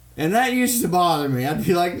 and that used to bother me. I'd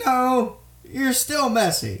be like, "No, you're still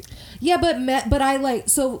messy." Yeah, but I like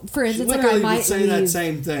so for She instance, like I literally would might say that leave.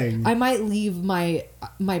 same thing. I might leave my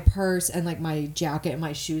purse and like my jacket and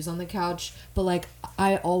my shoes on the couch, but like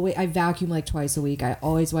I vacuum like twice a week. I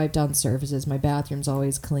always wipe down surfaces. My bathroom's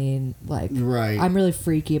always clean. Like Right. I'm really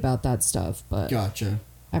freaky about that stuff, but Gotcha.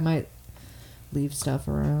 I might leave stuff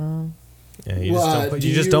around. Yeah, you Well, just don't put, do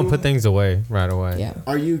you just don't you- put things away right away. Yeah.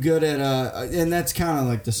 Are you good at and that's kind of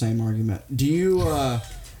like the same argument. Do you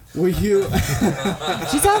will you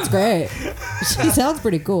She sounds great. She sounds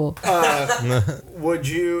pretty cool.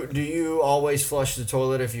 do you always flush the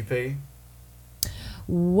toilet if you pee?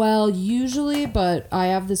 Well, usually, but I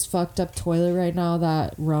have this fucked up toilet right now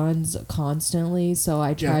that runs constantly, so I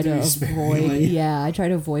You try have to to be avoid. sparingly. Yeah, I try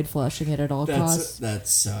to avoid flushing it at all costs, That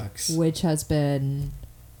sucks. which has been.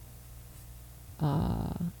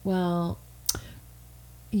 Well,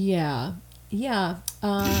 yeah,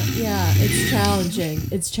 it's challenging.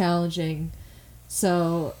 It's challenging.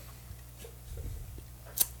 So,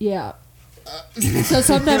 yeah. So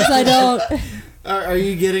sometimes I don't. Are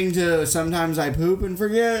you getting to sometimes I poop and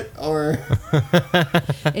forget or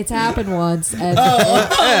It's happened once, and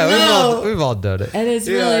Yeah, we've all done it. and it's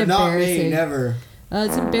yeah, really not me, embarrassing. never.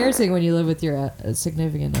 It's embarrassing when you live with your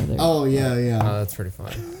significant other. Oh yeah, Oh, yeah. that's pretty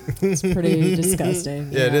fun. It's pretty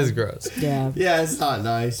disgusting. Yeah, it is gross. Yeah. Yeah, it's not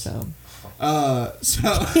nice. So So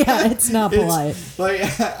yeah, it's not polite. like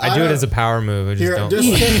I do it as a power move. I just here, don't.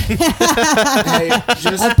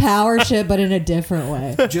 just, A power chip, but in a different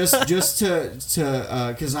way. just to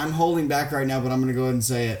because I'm holding back right now, but I'm gonna go ahead and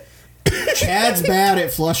say it. Chad's bad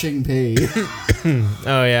at flushing pee.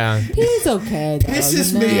 Oh yeah, He's okay. Though,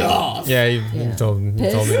 Pisses you know? me off. yeah. You Yeah. told me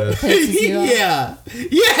this. Pisses you off? Yeah.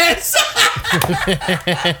 Yes.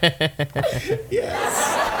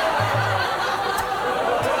 Yes.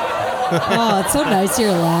 Oh, it's so nice to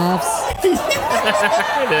hear laughs. It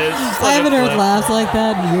is. I haven't heard laughs like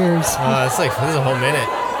that in years. It's like this is a whole minute.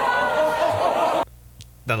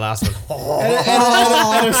 That last one. And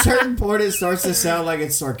at a certain point, it starts to sound like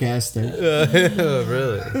it's sarcastic.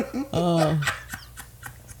 Really?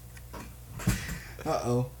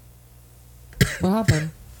 Uh-oh. What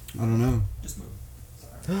happened? I don't know. Just move.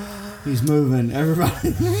 He's moving.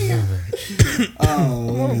 Everybody.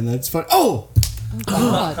 Oh, man, that's fun. Oh!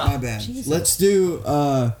 God. My bad. Jesus. Let's do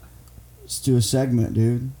a segment,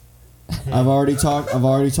 dude. I've already talked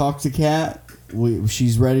to Kat.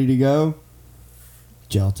 She's ready to go.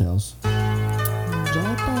 Gel Tales.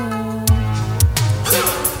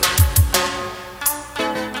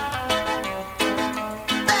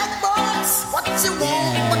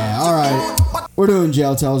 Yeah, all right. We're doing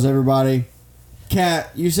Jail Tales, everybody. Kat,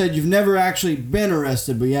 you said you've never actually been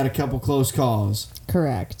arrested, but you had a couple close calls.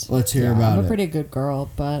 Correct. Let's hear about I'm it. a pretty good girl,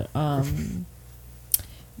 but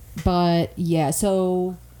yeah.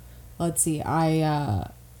 So let's see. I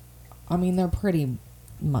mean, they're pretty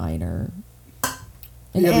minor.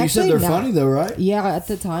 And Yeah, but you said actually they're now- funny though, right? Yeah, at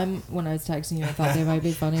the time when I was texting you, I thought they might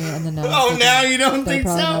be funny, and then now. I'm Oh, thinking now you don't they're think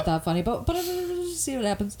probably so? not that funny, but just see what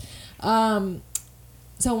happens.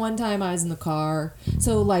 So one time I was in the car.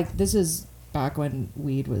 So like this is back when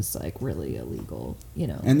weed was like really illegal, you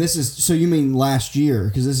know. And this is, so you mean last year,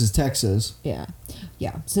 because this is Texas. Yeah.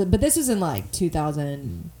 So, but this is in like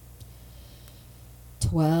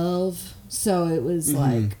 2012. So it was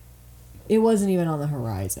like, it wasn't even on the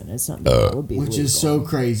horizon. It's something that would be Which legal. is so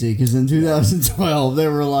crazy, because in 2012,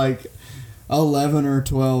 there were like 11 or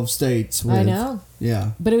 12 states with... I know.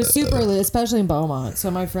 Yeah. But it was super lit, especially in Beaumont.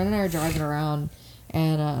 So my friend and I are driving around,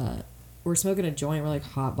 and we're smoking a joint. We're like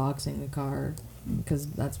hotboxing the car because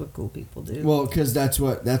that's what cool people do. Well, because that's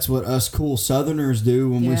what us cool Southerners do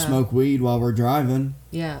when we Yeah. smoke weed while we're driving.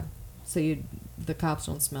 Yeah. So the cops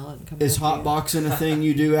don't smell it and come. Is after you. hotboxing a thing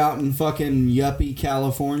you do out in fucking yuppie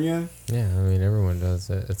California? Yeah, I mean everyone does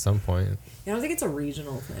it at some point. I don't think it's a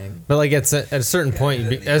regional thing. But like at a certain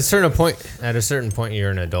point, at a certain point, you're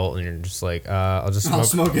an adult and you're just like, I'll just I'll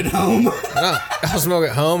smoke. smoke at home. I'll smoke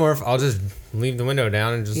at home, or if I'll just leave the window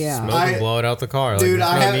down and just Yeah. smoke and blow it out the car. Dude, like,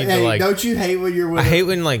 I there's no have. need to, Hey, like, don't you hate when you're with I hate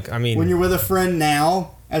when like I mean when you're with a friend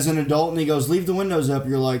now as an adult and he goes, leave the windows up?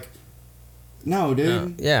 You're like, no,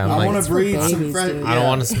 dude. Yeah, I'm I like- want That's to for breathe some babies, fresh. dude. I don't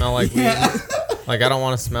want to smell like weed. Yeah. Like I don't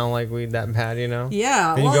want to smell like weed that bad, you know.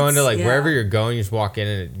 Yeah. And you well, go into it's- like yeah. wherever you're going, you just walk in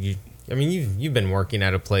and I mean you've been working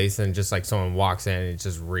at a place and just like someone walks in and it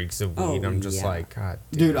just reeks of weed. Oh, I'm just yeah. like, God,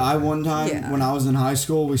 Dude, I one time Yeah. when I was in high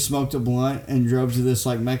school, we smoked a blunt and drove to this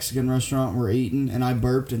like Mexican restaurant we're eating, and I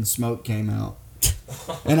burped and smoke came out.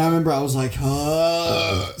 And I remember I was like,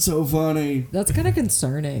 so funny. That's kind of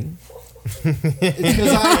concerning. It's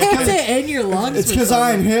because To in your lungs. it's with 'cause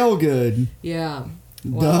I something. inhale good. Yeah.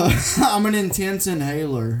 Wow. Duh. I'm an intense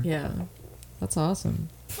inhaler. Yeah. That's awesome.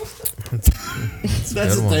 That's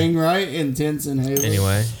good a one. thing, right? Intense inhaler.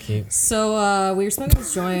 Anyway, keep. So we were smoking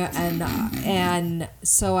this joint, and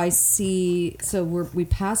so I see. So we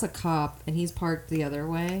pass a cop, and he's parked the other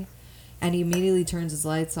way, and he immediately turns his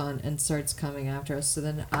lights on and starts coming after us. So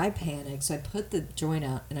then I panic. So I put the joint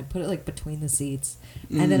out and I put it like between the seats,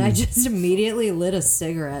 and then I just immediately lit a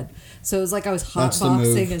cigarette. So it was like I was That's the move.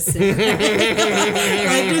 hotboxing a cigarette,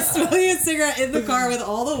 like just smoking a cigarette in the car with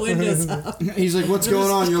all the windows up. He's like, what's going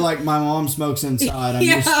on? You're like, my mom smokes inside. I'm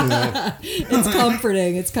used to it. It's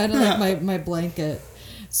comforting. It's kind of like my blanket.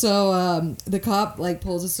 So the cop like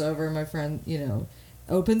pulls us over, and my friend,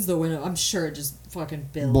 opens the window. I'm sure it just fucking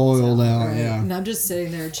Boiled out, right? yeah. And I'm just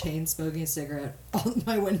sitting there, chain smoking a cigarette, all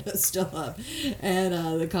my window's still up,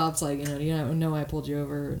 and the cop's like, do you know I pulled you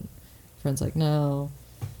over? And friend's like, no,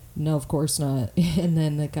 of course not. And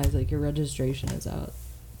then the guy's like, your registration is out.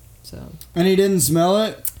 So And he didn't smell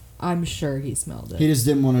it. I'm sure he smelled it. He just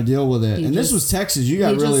didn't want to deal with it. He And this just- was Texas. You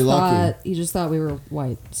got really lucky. He just thought we were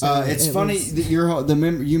white. So It's it funny was- that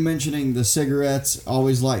you mentioning the cigarettes,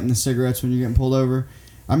 always lighting the cigarettes when you're getting pulled over.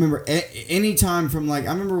 I remember any time from I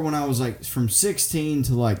remember when I was like from 16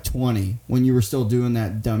 to like 20 when you were still doing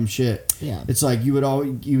that dumb shit. Yeah. It's like you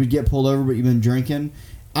would get pulled over, but you've been drinking.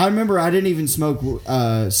 I remember I didn't even smoke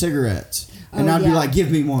cigarettes, and Oh, I'd be yeah. like, "Give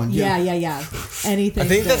me one." Yeah. Anything. I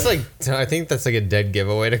think that- that's like a dead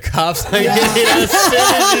giveaway to cops. Like,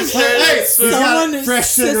 Hey, someone fresh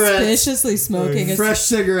cigarettes. suspiciously smoking a Fresh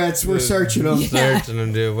cigarettes. We're searching them. Searching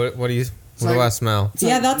them, dude. What do you? What do I smell?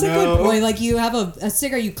 Yeah, that's a no. good point. Like you have a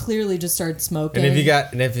cigarette, you clearly just started smoking. And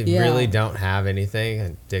if you Yeah. really don't have anything, a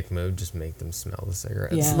dick move, just make them smell the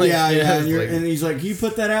cigarettes. Yeah. Like, Yeah, yeah. it's like, And he's like, you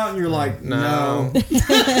put that out, and you're like, no. no.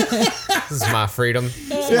 This is my freedom.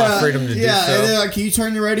 This is my freedom to do And so. they're like, can you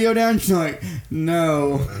turn the radio down? She's like,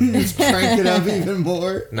 no. Just crank it up even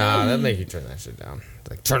more. Nah, that'll make you turn that shit down.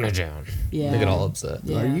 Like, turn it down. Yeah. They get all upset.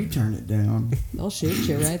 Yeah. Or you turn it down. They'll shoot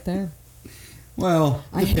you right there. Well,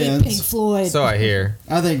 I hate depends. Pink Floyd. So I hear.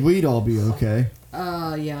 I think we'd all be okay.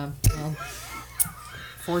 Yeah. Well,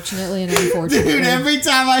 fortunately and unfortunately. Dude, every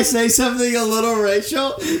time I say something a little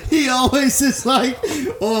racial, he always is like,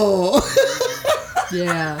 oh.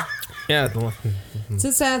 Yeah. Yeah. It's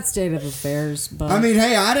a sad state of affairs, but I mean,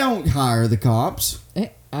 hey, I don't hire the cops.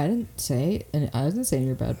 Hey, I didn't say, and I wasn't saying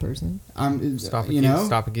you're a bad person. I'm, Stop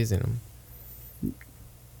accusing them.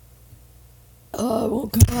 Oh, I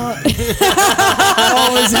won't come out.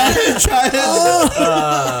 Oh, is that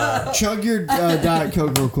chug your Diet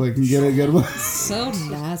Coke real quick and get a good one. So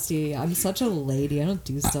nasty. I'm such a lady. I don't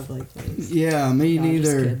do stuff like this. Yeah, me No, I'm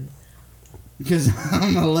just neither. kidding. Because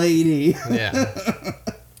I'm a lady. Yeah.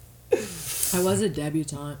 I was a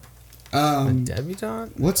debutante.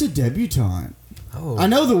 Debutante? What's a debutante? Oh. I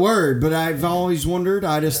know the word, but I've always wondered.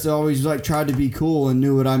 I just always like tried to be cool and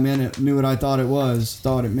knew what I meant. It knew what I thought it was.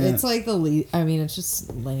 Thought it meant. It's like I mean, it's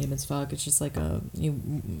just lame as fuck. It's just like you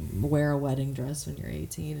wear a wedding dress when you're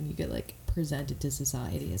 18 and you get like presented to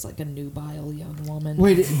society as like a nubile young woman.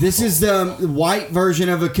 Wait, this is the white version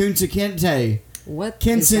of a Kunta Kinte. What?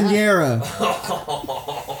 is that?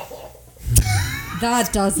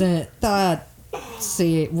 Quinceañera.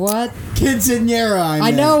 See what? Quinceañera. I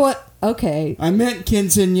I know what. Okay. I meant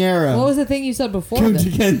quinceañera. What was the thing you said before? Kunta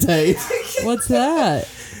Then? Kinte. What's that?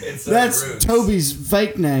 It's That's Roots. Toby's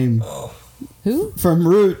fake name Who? from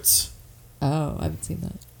Roots. Oh, I haven't seen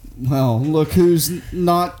that. Well, look who's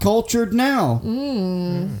not cultured now.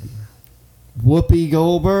 Whoopi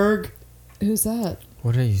Goldberg. Who's that?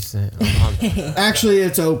 What are you saying? Actually,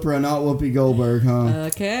 it's Oprah, not Whoopi Goldberg, huh?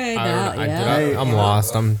 Okay, now yeah. I'm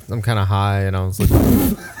lost. I'm kind of high, and I was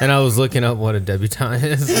looking up what a debutante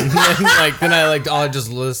is, and then I'll just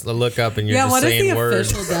look up, and you're Yeah, just what is saying the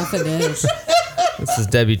words. official definition? This is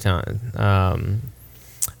debutante.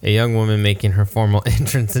 A young woman making her formal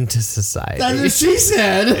entrance into society. That's what she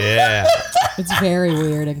said. Yeah. It's very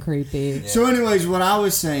weird and creepy. So, anyways, what I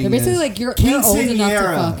was saying They're basically is like you're old enough to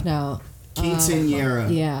quinceañera. fuck now.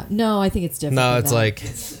 Quinceañera. Yeah. No, I think it's different. No, than it's that. like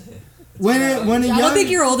When a I young, don't think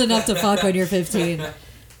you're old enough to fuck when you're 15.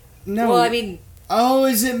 no. Well, I mean, Oh,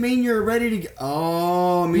 does it mean you're ready to?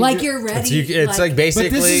 Oh, it means like you're ready. it's like But basically.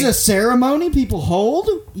 this is a ceremony people hold,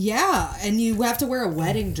 yeah, and you have to wear a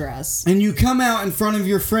wedding dress. and you come out in front of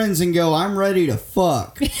your friends and go, "I'm ready to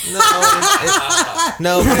fuck." no.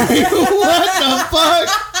 What the fuck?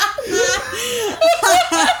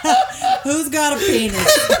 Who's got a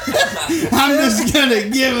penis? I'm just gonna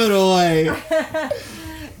give it away.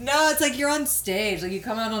 No, it's like you're on stage. Like you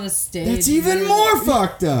come out on a stage. It's even more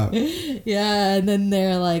fucked up. Yeah, and then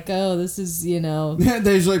they're like, "Oh, this is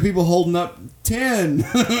There's like people holding up 10, 7.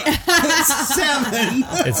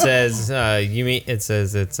 It says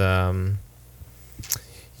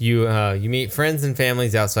you meet friends and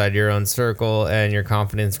families outside your own circle, and your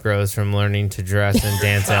confidence grows from learning to dress and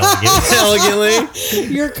dance elegantly.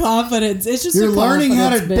 your confidence. It's just You're a learning how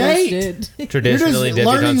to confidence date. bitch, dude. Traditionally, You're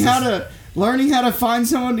just debutantes. learning how to find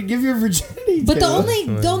someone to give your virginity But to.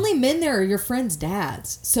 the only men there are your friends'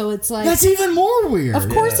 dads. So it's like, That's even more weird. of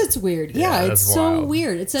course it's weird. Yeah, that's it's so wild.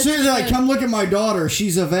 weird. It's such So they're like, a- come look at my daughter.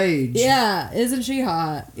 She's of age. Yeah, isn't she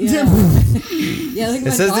hot? Yeah, yeah. Look at my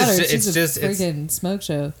says daughter. it's She's just- a freaking smoke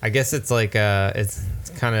show. I guess it's like it's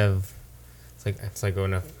kind of it's like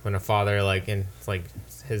when a father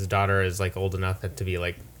his daughter is like old enough to be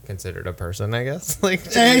like considered a person, I guess.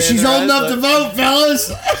 Like Hey, she's old enough to vote, fellas.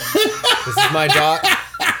 This is my daughter.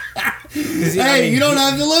 Hey, you don't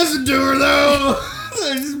have to listen to her though.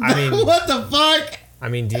 I mean- what the fuck? I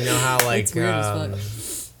mean, do you know how like It's weird as fuck.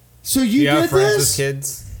 So do you you have did friends this? with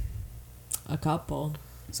kids? A couple.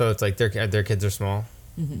 So it's like their kids are small.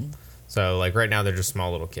 Mm-hmm. So like right now they're just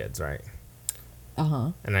small little kids, right?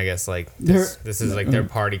 And I guess like this is like their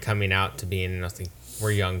party coming out to being nothing.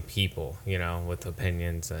 We're young people, with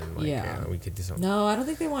opinions and like Yeah. we could do something. No, I don't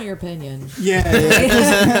think they want your opinion. Yeah.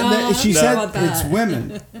 No, She I said don't want it's that.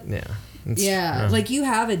 women, Yeah. Yeah, like you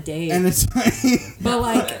have a date, and it's like, but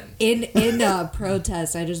like in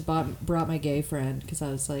protest, I just brought my gay friend because I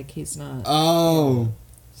was like, he's not oh,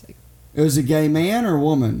 It's like- it was a gay man or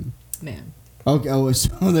woman. man. Okay, so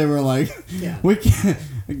they were like, Yeah. we can,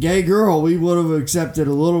 a gay girl, we would have accepted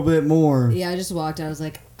a little bit more. Yeah, I just walked out. I was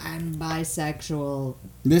like, I'm bisexual.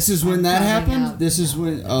 This is when I'm that coming happened? out. This is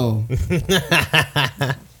when... Oh.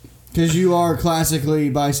 Because you are classically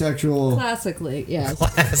bisexual. Classically, yes.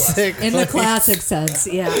 Classic. In the classic sense,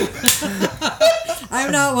 yeah.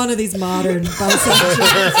 I'm not one of these modern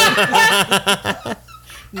bisexuals.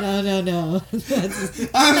 No.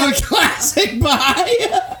 I'm a classic bi.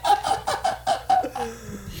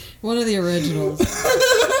 One of the originals.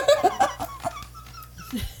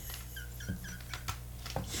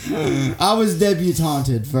 I was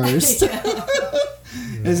debutanted first.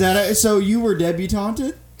 Is that it? So you were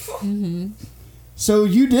debutanted? Mm-hmm. So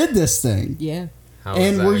you did this thing. Yeah. How And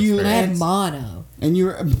was that were you- And I experience? had mono. And you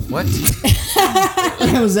were... What?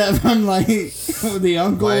 Was that from like the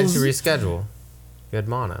uncles? Why didn't you reschedule? You had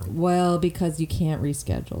mono. Well, because you can't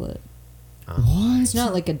reschedule it. What? It's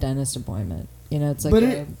not like a dentist appointment. You know, it's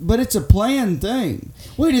like But it's a planned thing.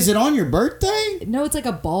 Wait, is it on your birthday? no, it's like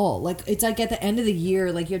a ball. Like it's like at the end of the year,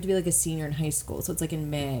 like you have to be like a senior in high school. So it's like in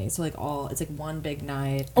May. So like it's like one big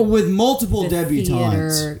night. Oh, with multiple The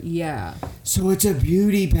debutantes. theater, yeah. So it's a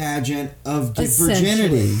beauty pageant of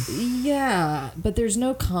Essentially. virginity. Yeah, but there's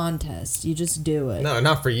no contest. You just do it. No,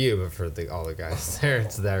 not for you, but for all the guys there.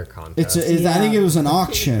 It's their contest. I think it was an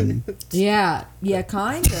auction. Yeah,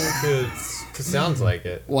 kind of. It sounds like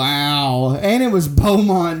it. Wow. And it was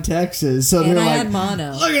Beaumont, Texas. So And they're I like, had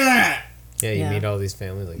mono. look at that. Yeah, you Yeah. meet all these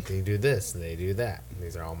families, like, they do this, and they do that.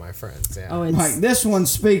 These are all my friends. Yeah. Oh, it's Like, this one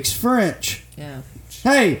speaks French. yeah.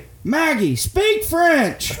 Hey, Maggie, speak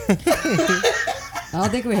French. I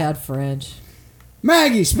don't think we had French.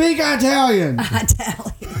 Maggie, speak Italian.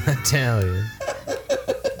 Italian. Italian.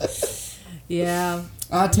 Yeah.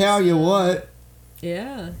 I tell you what.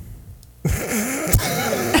 Yeah.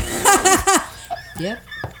 Yep.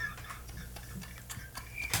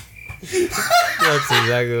 That's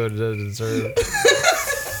exactly what it deserves.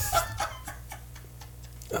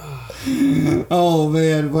 Oh,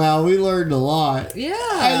 man. Wow, we learned a lot.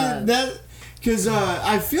 Yeah. Because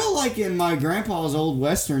I feel like in my grandpa's old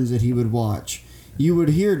westerns that he would watch, you would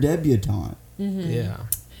hear debutante. Yeah.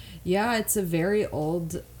 Yeah, it's a very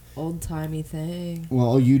old-timey thing.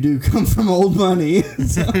 Well, you do come from old money.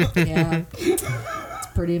 So. Yeah. It's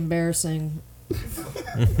pretty embarrassing. I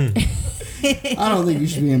don't think you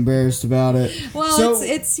should be embarrassed about it. Well, So-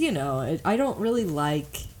 it's you know, I don't really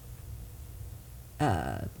like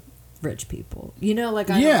rich people. You know, like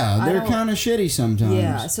I they're kind of shitty sometimes.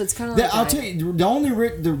 Yeah, so it's kind of like I'll tell you, the only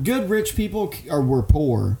the good rich people were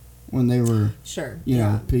poor when they were, sure. you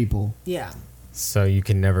know, people. Yeah. So you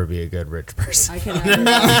can never be a good rich person. I can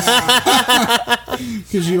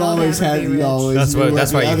Because you I'll always never had, be you rich. always That's knew why. what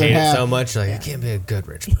That's the why you other hate half, it so much. Like, I can't be a good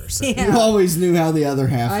rich person. You Yeah. always knew how the other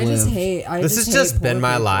half I lived. just hate. This has just been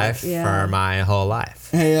my life for my whole life.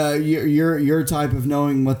 Hey, your type of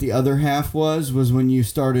knowing what the other half was when you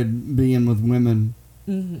started being with women.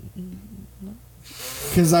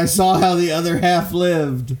 Because I saw how the other half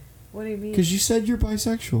lived. What do you mean? Because you said you're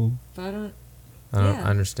bisexual. I don't. I don't Yeah.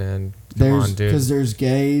 understand. Come on, dude. Because there's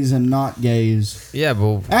gays and not gays. Yeah,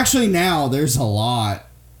 but Actually, now there's a lot.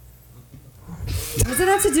 What does it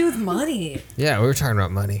have to do with money? yeah, we were talking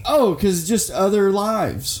about money. Oh, because just other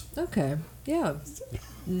lives. Okay. Yeah.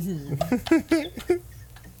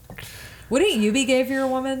 Wouldn't you be gay if you're a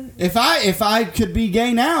woman? If I could be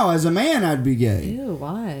gay now as a man, I'd be gay. Ew.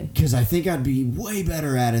 Why? Because I think I'd be way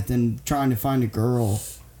better at it than trying to find a girl.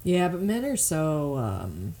 Yeah, but men are so.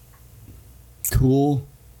 Cool.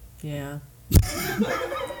 Yeah.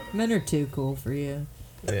 Men are too cool for you.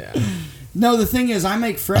 Yeah. No, the thing is, I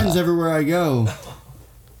make friends everywhere I go.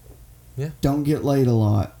 Yeah. Don't get laid a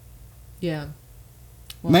lot. Yeah.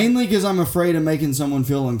 Well, Mainly because I'm afraid of making someone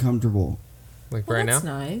feel uncomfortable. Like well, right now? that's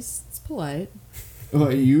nice. It's polite.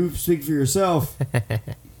 Well, you speak for yourself.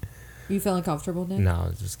 You feel uncomfortable, Nick? No, I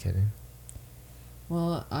was just kidding.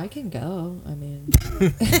 Well, I can go. I mean,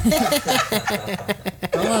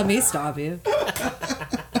 don't let me stop you.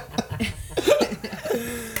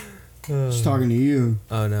 Just talking to you.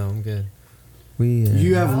 Oh no, I'm good. We.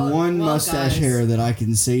 You have Well, one well, mustache guys. hair that I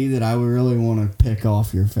can see that I would really want to pick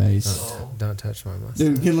off your face. Don't touch my mustache.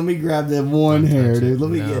 Dude, let me grab that one Don't hair, touch dude. it. Let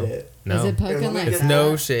me No. get it. No. Is it Here, poking let me like get It's that?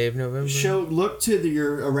 no shave November. Look to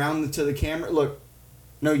your around to the camera. Look.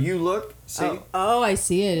 No, you look. See? Oh, I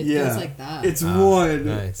see it. It goes like that. It's one.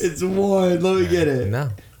 nice. It's one. Let me get it. No.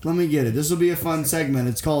 Let me get it. This will be a fun segment.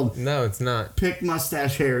 It's called No, it's not. Pick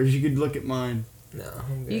Mustache Hairs. You could look at mine. No.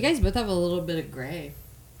 I'm good. You guys both have a little bit of gray.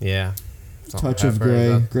 Yeah. Salt, Touch of pepper, Grey,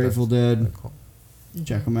 that's- Grateful that's- Dead.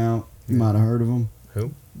 Check them out. You might have heard of them.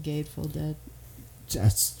 Who? Grateful Dead.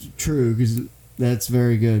 That's true because that's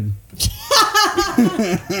very good.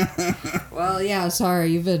 Well, yeah.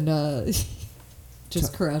 Sorry, you've been.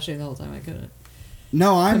 just crushing the whole time. I couldn't.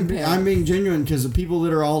 No, Compare. I'm being genuine because the people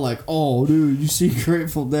that are all like, "Oh, dude, you see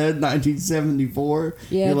Grateful Dead 1974?"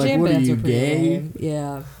 Yeah, You're like, jam "What are bands you, are pretty gay?" lame.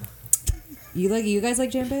 Yeah. You guys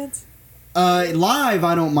like jam bands? Live,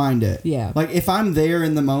 I don't mind it. Yeah. Like if I'm there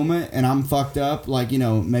in the moment and I'm fucked up, like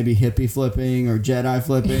maybe hippie flipping or Jedi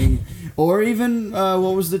flipping, or even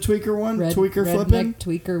what was the tweaker one? Tweaker flipping. Redneck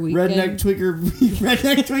Tweaker Weekend. Redneck tweaker,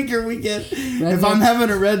 redneck tweaker weekend. If Redneck- I'm having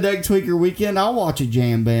a redneck tweaker weekend, I'll watch a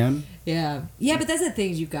jam band. Yeah. Yeah, but that's the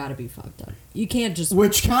thing. You got to be fucked up. You can't just.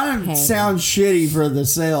 Which kind of hang. sounds shitty for the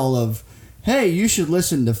sale of, hey, you should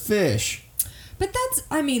listen to Fish. But that's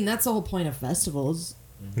the whole point of festivals.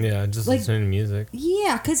 Yeah, just Like- listening to music.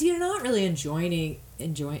 Yeah, because you're not really enjoying.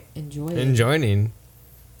 Enjoying.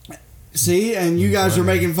 See, and you guys are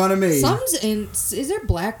making fun of me. Is there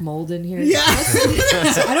black mold in here? Yeah.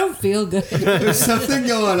 I don't feel good. There's something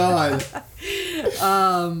going on.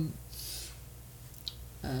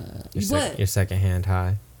 Your second hand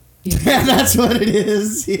high. Yeah, that's what it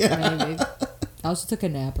is. Yeah. Maybe. I also took a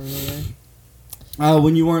nap earlier.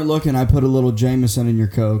 When you weren't looking, I put a little Jameson in your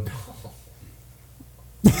Coke.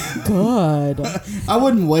 Good. I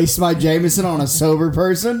wouldn't waste my Jameson on a sober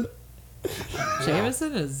person.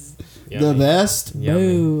 Jameson is The best.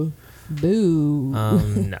 boo. Boo.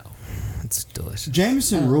 No. It's delicious.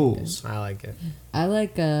 Jameson Oh, rules. I like it. I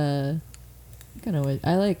like I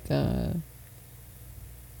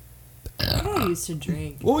used to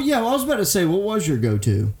drink. Well, yeah, I was about to say, what was your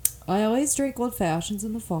go-to? I always drink old fashions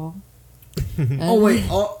in the fall. Oh, wait.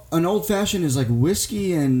 An old-fashioned is like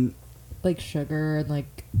whiskey and... Like sugar and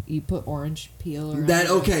like you put orange peel around That,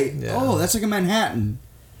 it. okay. Yeah. Oh, that's like a Manhattan.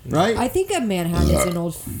 Right? I think a Manhattan is an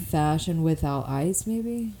old fashioned without ice,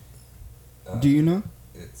 maybe. Do you know?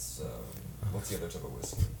 It's what's the other type of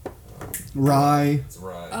whiskey? Rye. It's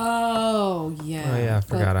rye. Oh yeah. Oh yeah, I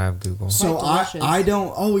forgot I have Google. So Quite delicious. I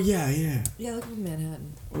don't... Oh, yeah. Yeah, look at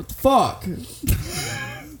Manhattan. What the fuck?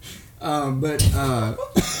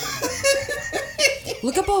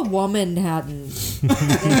 Look up a woman Hatton.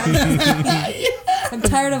 I'm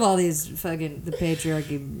tired of all these fucking the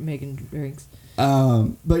patriarchy making drinks.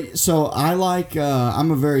 But so I like... I'm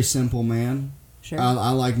a very simple man. Sure. I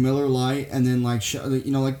like Miller Lite and then like,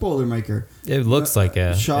 like Boilermaker. It looks like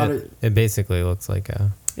a shot it basically looks like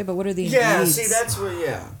a Yeah, but what are the ingredients? what...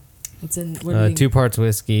 Yeah. What's in what are the 2 parts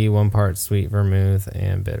whiskey, 1 part sweet vermouth,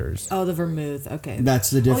 and bitters. Oh, the vermouth. Okay. That's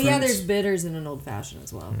the Oh difference. yeah, there's bitters in an old fashioned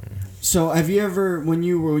as well. So have you ever, when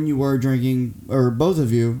you were drinking, or both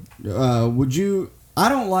of you, would you... I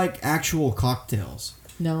don't like actual cocktails.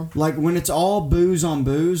 No. Like when it's all booze on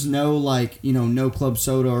booze, no like, no club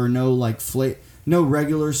soda or no like no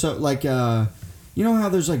regular soda. Like, you know how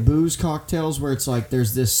there's like booze cocktails where it's like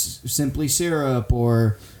there's this Simply Syrup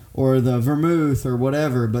or the vermouth or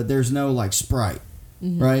whatever, but there's no like Sprite,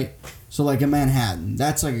 right? So like a Manhattan,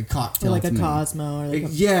 that's like a cocktail. Or like to a me. Cosmo. Or like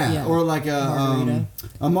Or like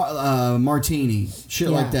a martini, shit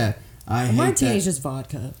Yeah. like that. I a hate martini's that. just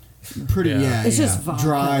vodka. Pretty, Yeah. It's just vodka.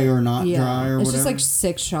 dry or not Yeah. dry or it's whatever. just like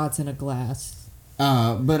 6 shots in a glass.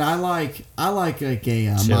 But I like a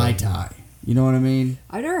Chili. Mai Tai. You know what I mean?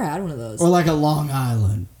 I've never had one of those. Or like a Long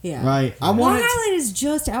Island. Yeah. Right. I Long want it Island is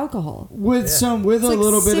just alcohol. with Yeah. some with It's a like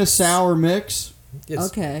little bit of 6 sour mix.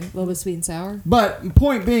 Okay, a little bit sweet and sour. But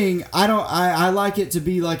point being, I like it to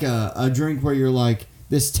be like a drink where you're like,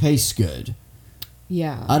 this tastes good.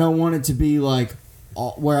 Yeah. I don't want it to be like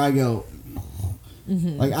where I go.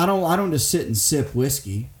 Like I don't just sit and sip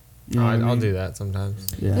whiskey. You know what I I'll mean? do that sometimes.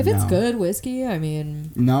 Yeah, if it's no. good whiskey, I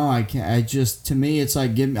mean, No, I can't. I just, to me, it's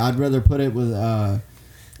like I'd rather put it with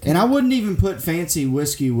and I wouldn't even put fancy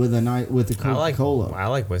whiskey with a Coca-Cola. I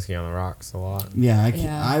like whiskey on the rocks a lot. Yeah,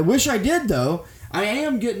 Yeah. I wish I did though. I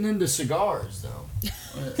am getting into cigars though.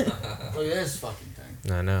 Look at this fucking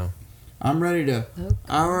thing. I know. I'm ready to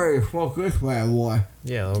smoke this bad boy.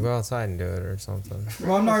 Yeah, we'll go outside and do it or something.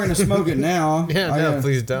 Well, I'm not gonna smoke it now. Yeah, no,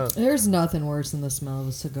 please don't. there's nothing worse than the smell of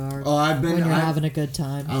a cigar. Oh, I've been. when you're having a good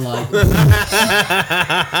time. I like it.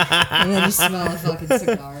 And then you smell a fucking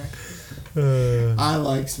cigar. I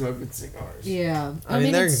like smoking cigars. Yeah. I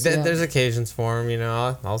mean, it's- yeah. there's occasions for them, you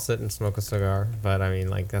know. I'll sit and smoke a cigar, but I mean,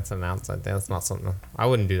 like that's an outside thing. That's not something I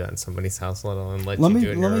wouldn't do that in somebody's house, let alone let you do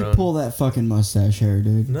it in your own. Pull that fucking mustache hair,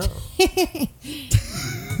 dude. No,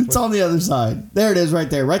 It's on the other side. There it is, right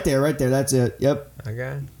there. That's it. Yep.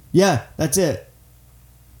 okay. Yeah, that's it.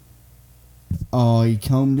 Oh, he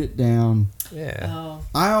combed it down. Yeah.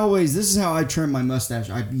 Oh. This is how I trim my mustache.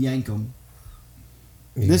 I yank them.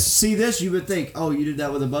 This, you would think, oh, you did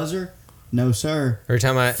that with a buzzer? No, sir. Every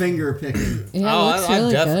time I Finger picking. Yeah, it looks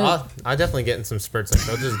really good. I definitely get in some spurts. Like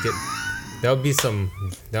I'll just get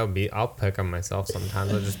I'll pick on myself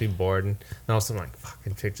sometimes. I'll just be bored, and all of a sudden, like,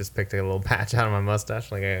 fucking chick just picked a little patch out of my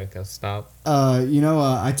mustache. Like, I gotta stop.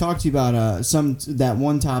 I talked to you about that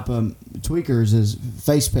one type of tweakers is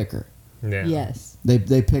face picker. Yeah. Yes.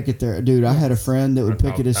 They pick at their dude. I had a friend that would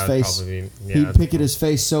pick at his face. He'd pick at his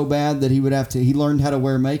face so bad that he would have to. He learned how to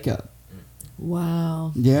wear makeup.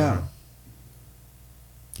 Wow. Yeah.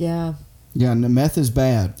 Yeah. Yeah. And the meth is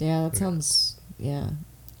bad. Yeah. That sounds. Yeah.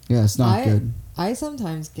 Yeah, it's not good. I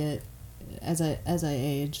sometimes get, as I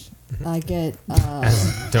age, I get.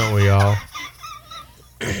 Don't we all?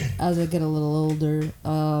 As I get a little older,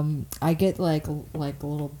 I get like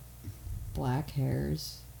little black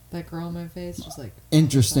hairs that grow on my face, just like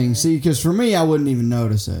Interesting. See, because for me, I wouldn't even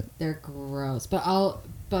notice it. they're gross.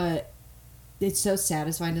 But it's so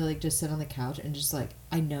satisfying to like just sit on the couch and just like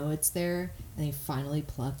I know it's there, and you finally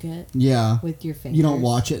pluck it Yeah. with your fingers. You don't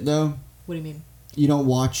watch it though. What do you mean? You don't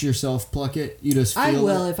watch yourself pluck it. You just feel I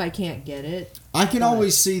will it. if I can't get it. I can but-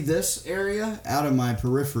 always see this area out of my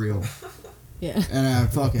peripheral, Yeah. and I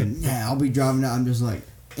fucking I'll be driving out. I'm just like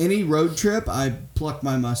any road trip, I pluck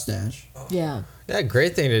my mustache. Yeah. Yeah,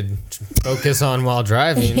 great thing to focus on while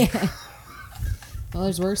driving. Yeah. Well,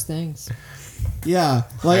 there's worse things. Yeah,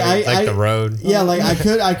 like like the road. Yeah, like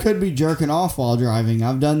I could be jerking off while driving.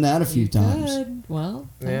 I've done that a few times. Good. Well,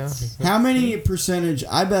 Yeah. How many percentage?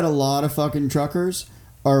 I bet a lot of fucking truckers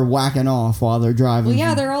are whacking off while they're driving. Well,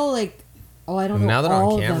 yeah, they're all like, oh, I don't know. Now they're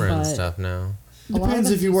all on of them, camera and but stuff now. a lot of Depends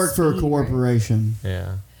them if you do work for a speed, right? corporation.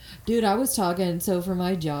 Yeah. Dude, I was talking. So for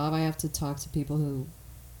my job, I have to talk to people who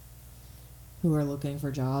are looking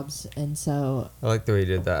for jobs, and so I like the way you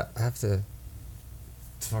did that. I have to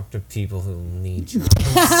talk to people who need jobs.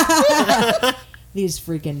 these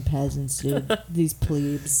freaking peasants, dude, these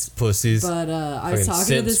plebes. Pussies. But I was Fucking talking to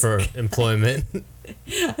simps this. for employment.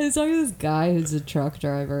 I was talking to this guy who's a truck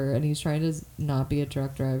driver, and he's trying to not be a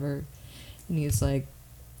truck driver, and he's like,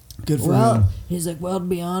 Good for well, him. he's like, well, to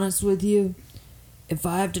be honest with you, if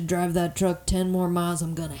I have to drive that truck 10 more miles,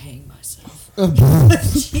 I'm gonna hang myself.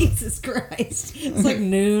 Jesus Christ. It's like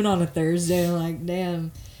noon on a Thursday. I'm like,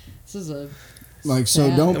 damn, this is a... Like, so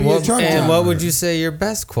Yeah. don't And be a truck driver. what would you say your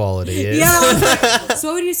best quality is? Yeah. So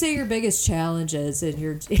what would you say your biggest challenge is in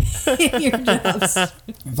your jobs?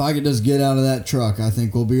 If I could just get out of that truck, I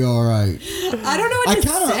think we'll be all right. I don't know what to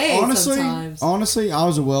say sometimes. honestly, I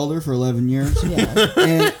was a welder for 11 years. Yeah.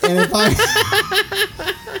 and if I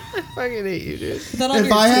fucking hate you, dude.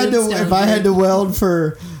 if I had to weld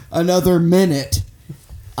for another minute,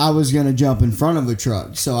 I was gonna jump in front of a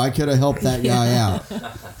truck, so I could have helped that guy out.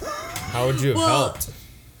 How would you have Well- helped?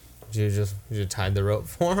 Did you tied the rope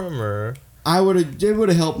for him, or? It would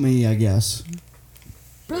have helped me, I guess.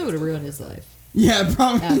 Probably would have ruined his life, Yeah,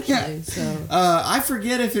 probably. actually. Yeah. So I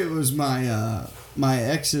forget if it was my my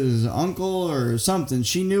ex's uncle or something.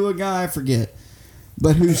 She knew a guy, I forget,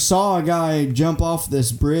 but who saw a guy jump off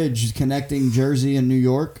this bridge connecting Jersey and New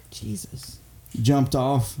York. Jesus, Jumped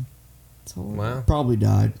off, it's horrible. Wow. probably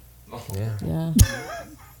died. Yeah. Yeah.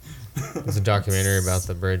 There's a documentary about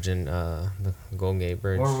the bridge in the Golden Gate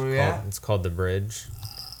Bridge. Where were we at? It's called The Bridge.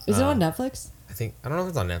 Is it on Netflix? I don't know if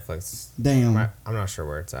it's on Netflix. Damn. I'm not sure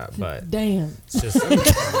where it's at, but Damn. it's just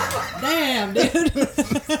Damn, dude.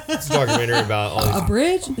 it's a documentary about A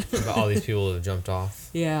bridge? all these people who have jumped off.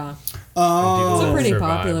 Yeah. Oh, It's a pretty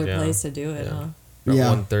survived, popular yeah. place to do it, Yeah. huh? Yeah.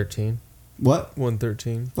 113. what?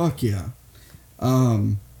 113. Fuck yeah. I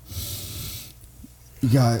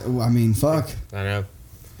mean, fuck. I know.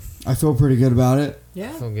 I feel pretty good about it.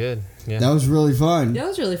 Yeah. Feel good. Yeah. That was really fun. That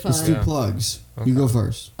was really fun. Let's do Yeah. plugs. Okay. You go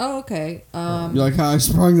first. Oh, okay. You like how I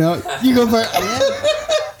sprung that? You go first.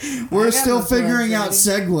 I We're got still my figuring plugs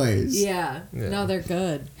out ready. segues. Yeah. Yeah. No, they're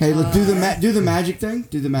good. Hey, look, do the magic thing.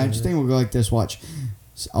 Do the magic thing. We'll go like this. Watch.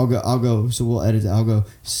 I'll go. So we'll edit it. I'll go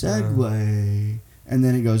segue, and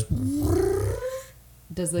then it goes.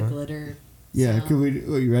 Does the glitter? Yeah. sound. Could we?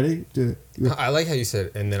 Are you ready? Do it. I like how you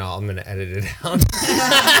said, and then I'm gonna edit it out.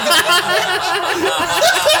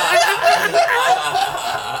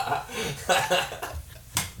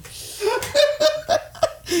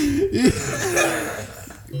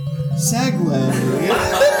 Segue.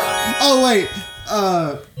 Oh wait.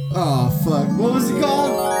 Oh fuck. What was it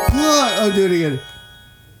called? Plug. Oh, do it again.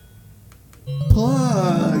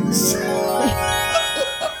 Plugs.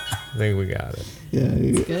 I think we got it.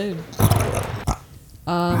 Yeah. Good.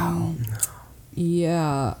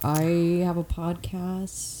 Yeah, I have a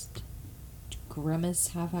podcast.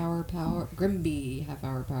 Grimby Half Hour Power.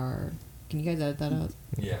 Can you guys edit that out?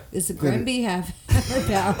 Yeah. It's a Grimby Half Hour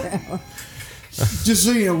Power. Just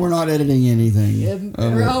so you know, we're not editing anything.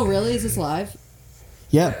 Oh, really? Is this live?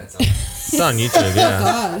 Yep. Yeah, it's on. It's on YouTube, yeah.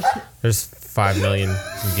 God. There's 5 million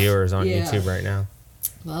viewers on Yeah. YouTube right now.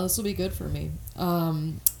 Well, this will be good for me.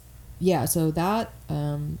 Yeah, so that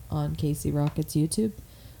on Casey Rocket's YouTube.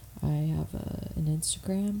 I have an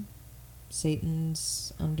Instagram,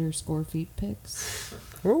 Satan's _feet pics.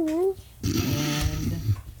 Woo woo.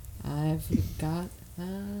 And I've got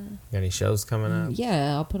Got any shows coming up?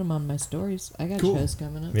 yeah, I'll put them on my stories. I got Cool. shows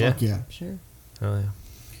coming up. Yeah. Fuck yeah. Sure. Oh yeah.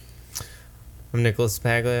 I'm Nicholas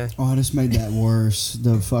Paglia. Oh, I just made that worse.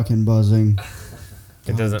 The fucking buzzing.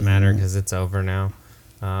 It doesn't matter because it's over now.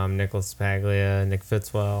 Nicholas Paglia, Nick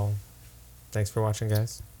Fitzwell. Thanks for watching,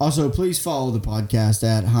 guys. Also, please follow the podcast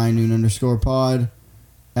at highnoon_pod.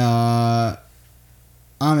 I'm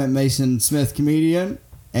at Mason Smith Comedian.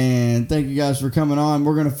 And thank you guys for coming on.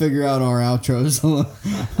 We're going to figure out our outros.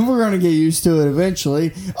 We're going to get used to it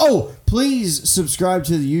eventually. Oh, please subscribe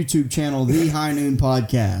to the YouTube channel, The High Noon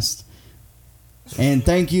Podcast. And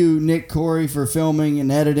thank you, Nick Corey, for filming and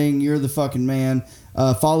editing. You're the fucking man.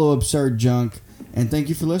 Follow Absurd Junk. And thank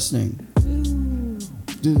you for listening.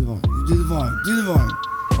 Do the volume. Do the volume. Do the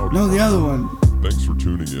volume. No, the other one. Thanks for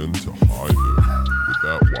tuning in to High Noon with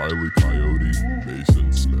that Wile E. Coyote,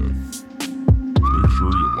 Mason Smith. Make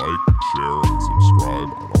sure you like, share, and subscribe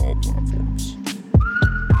on all platforms.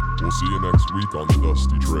 We'll see you next week on the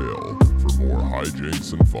Dusty Trail for more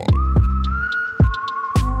hijinks and fun.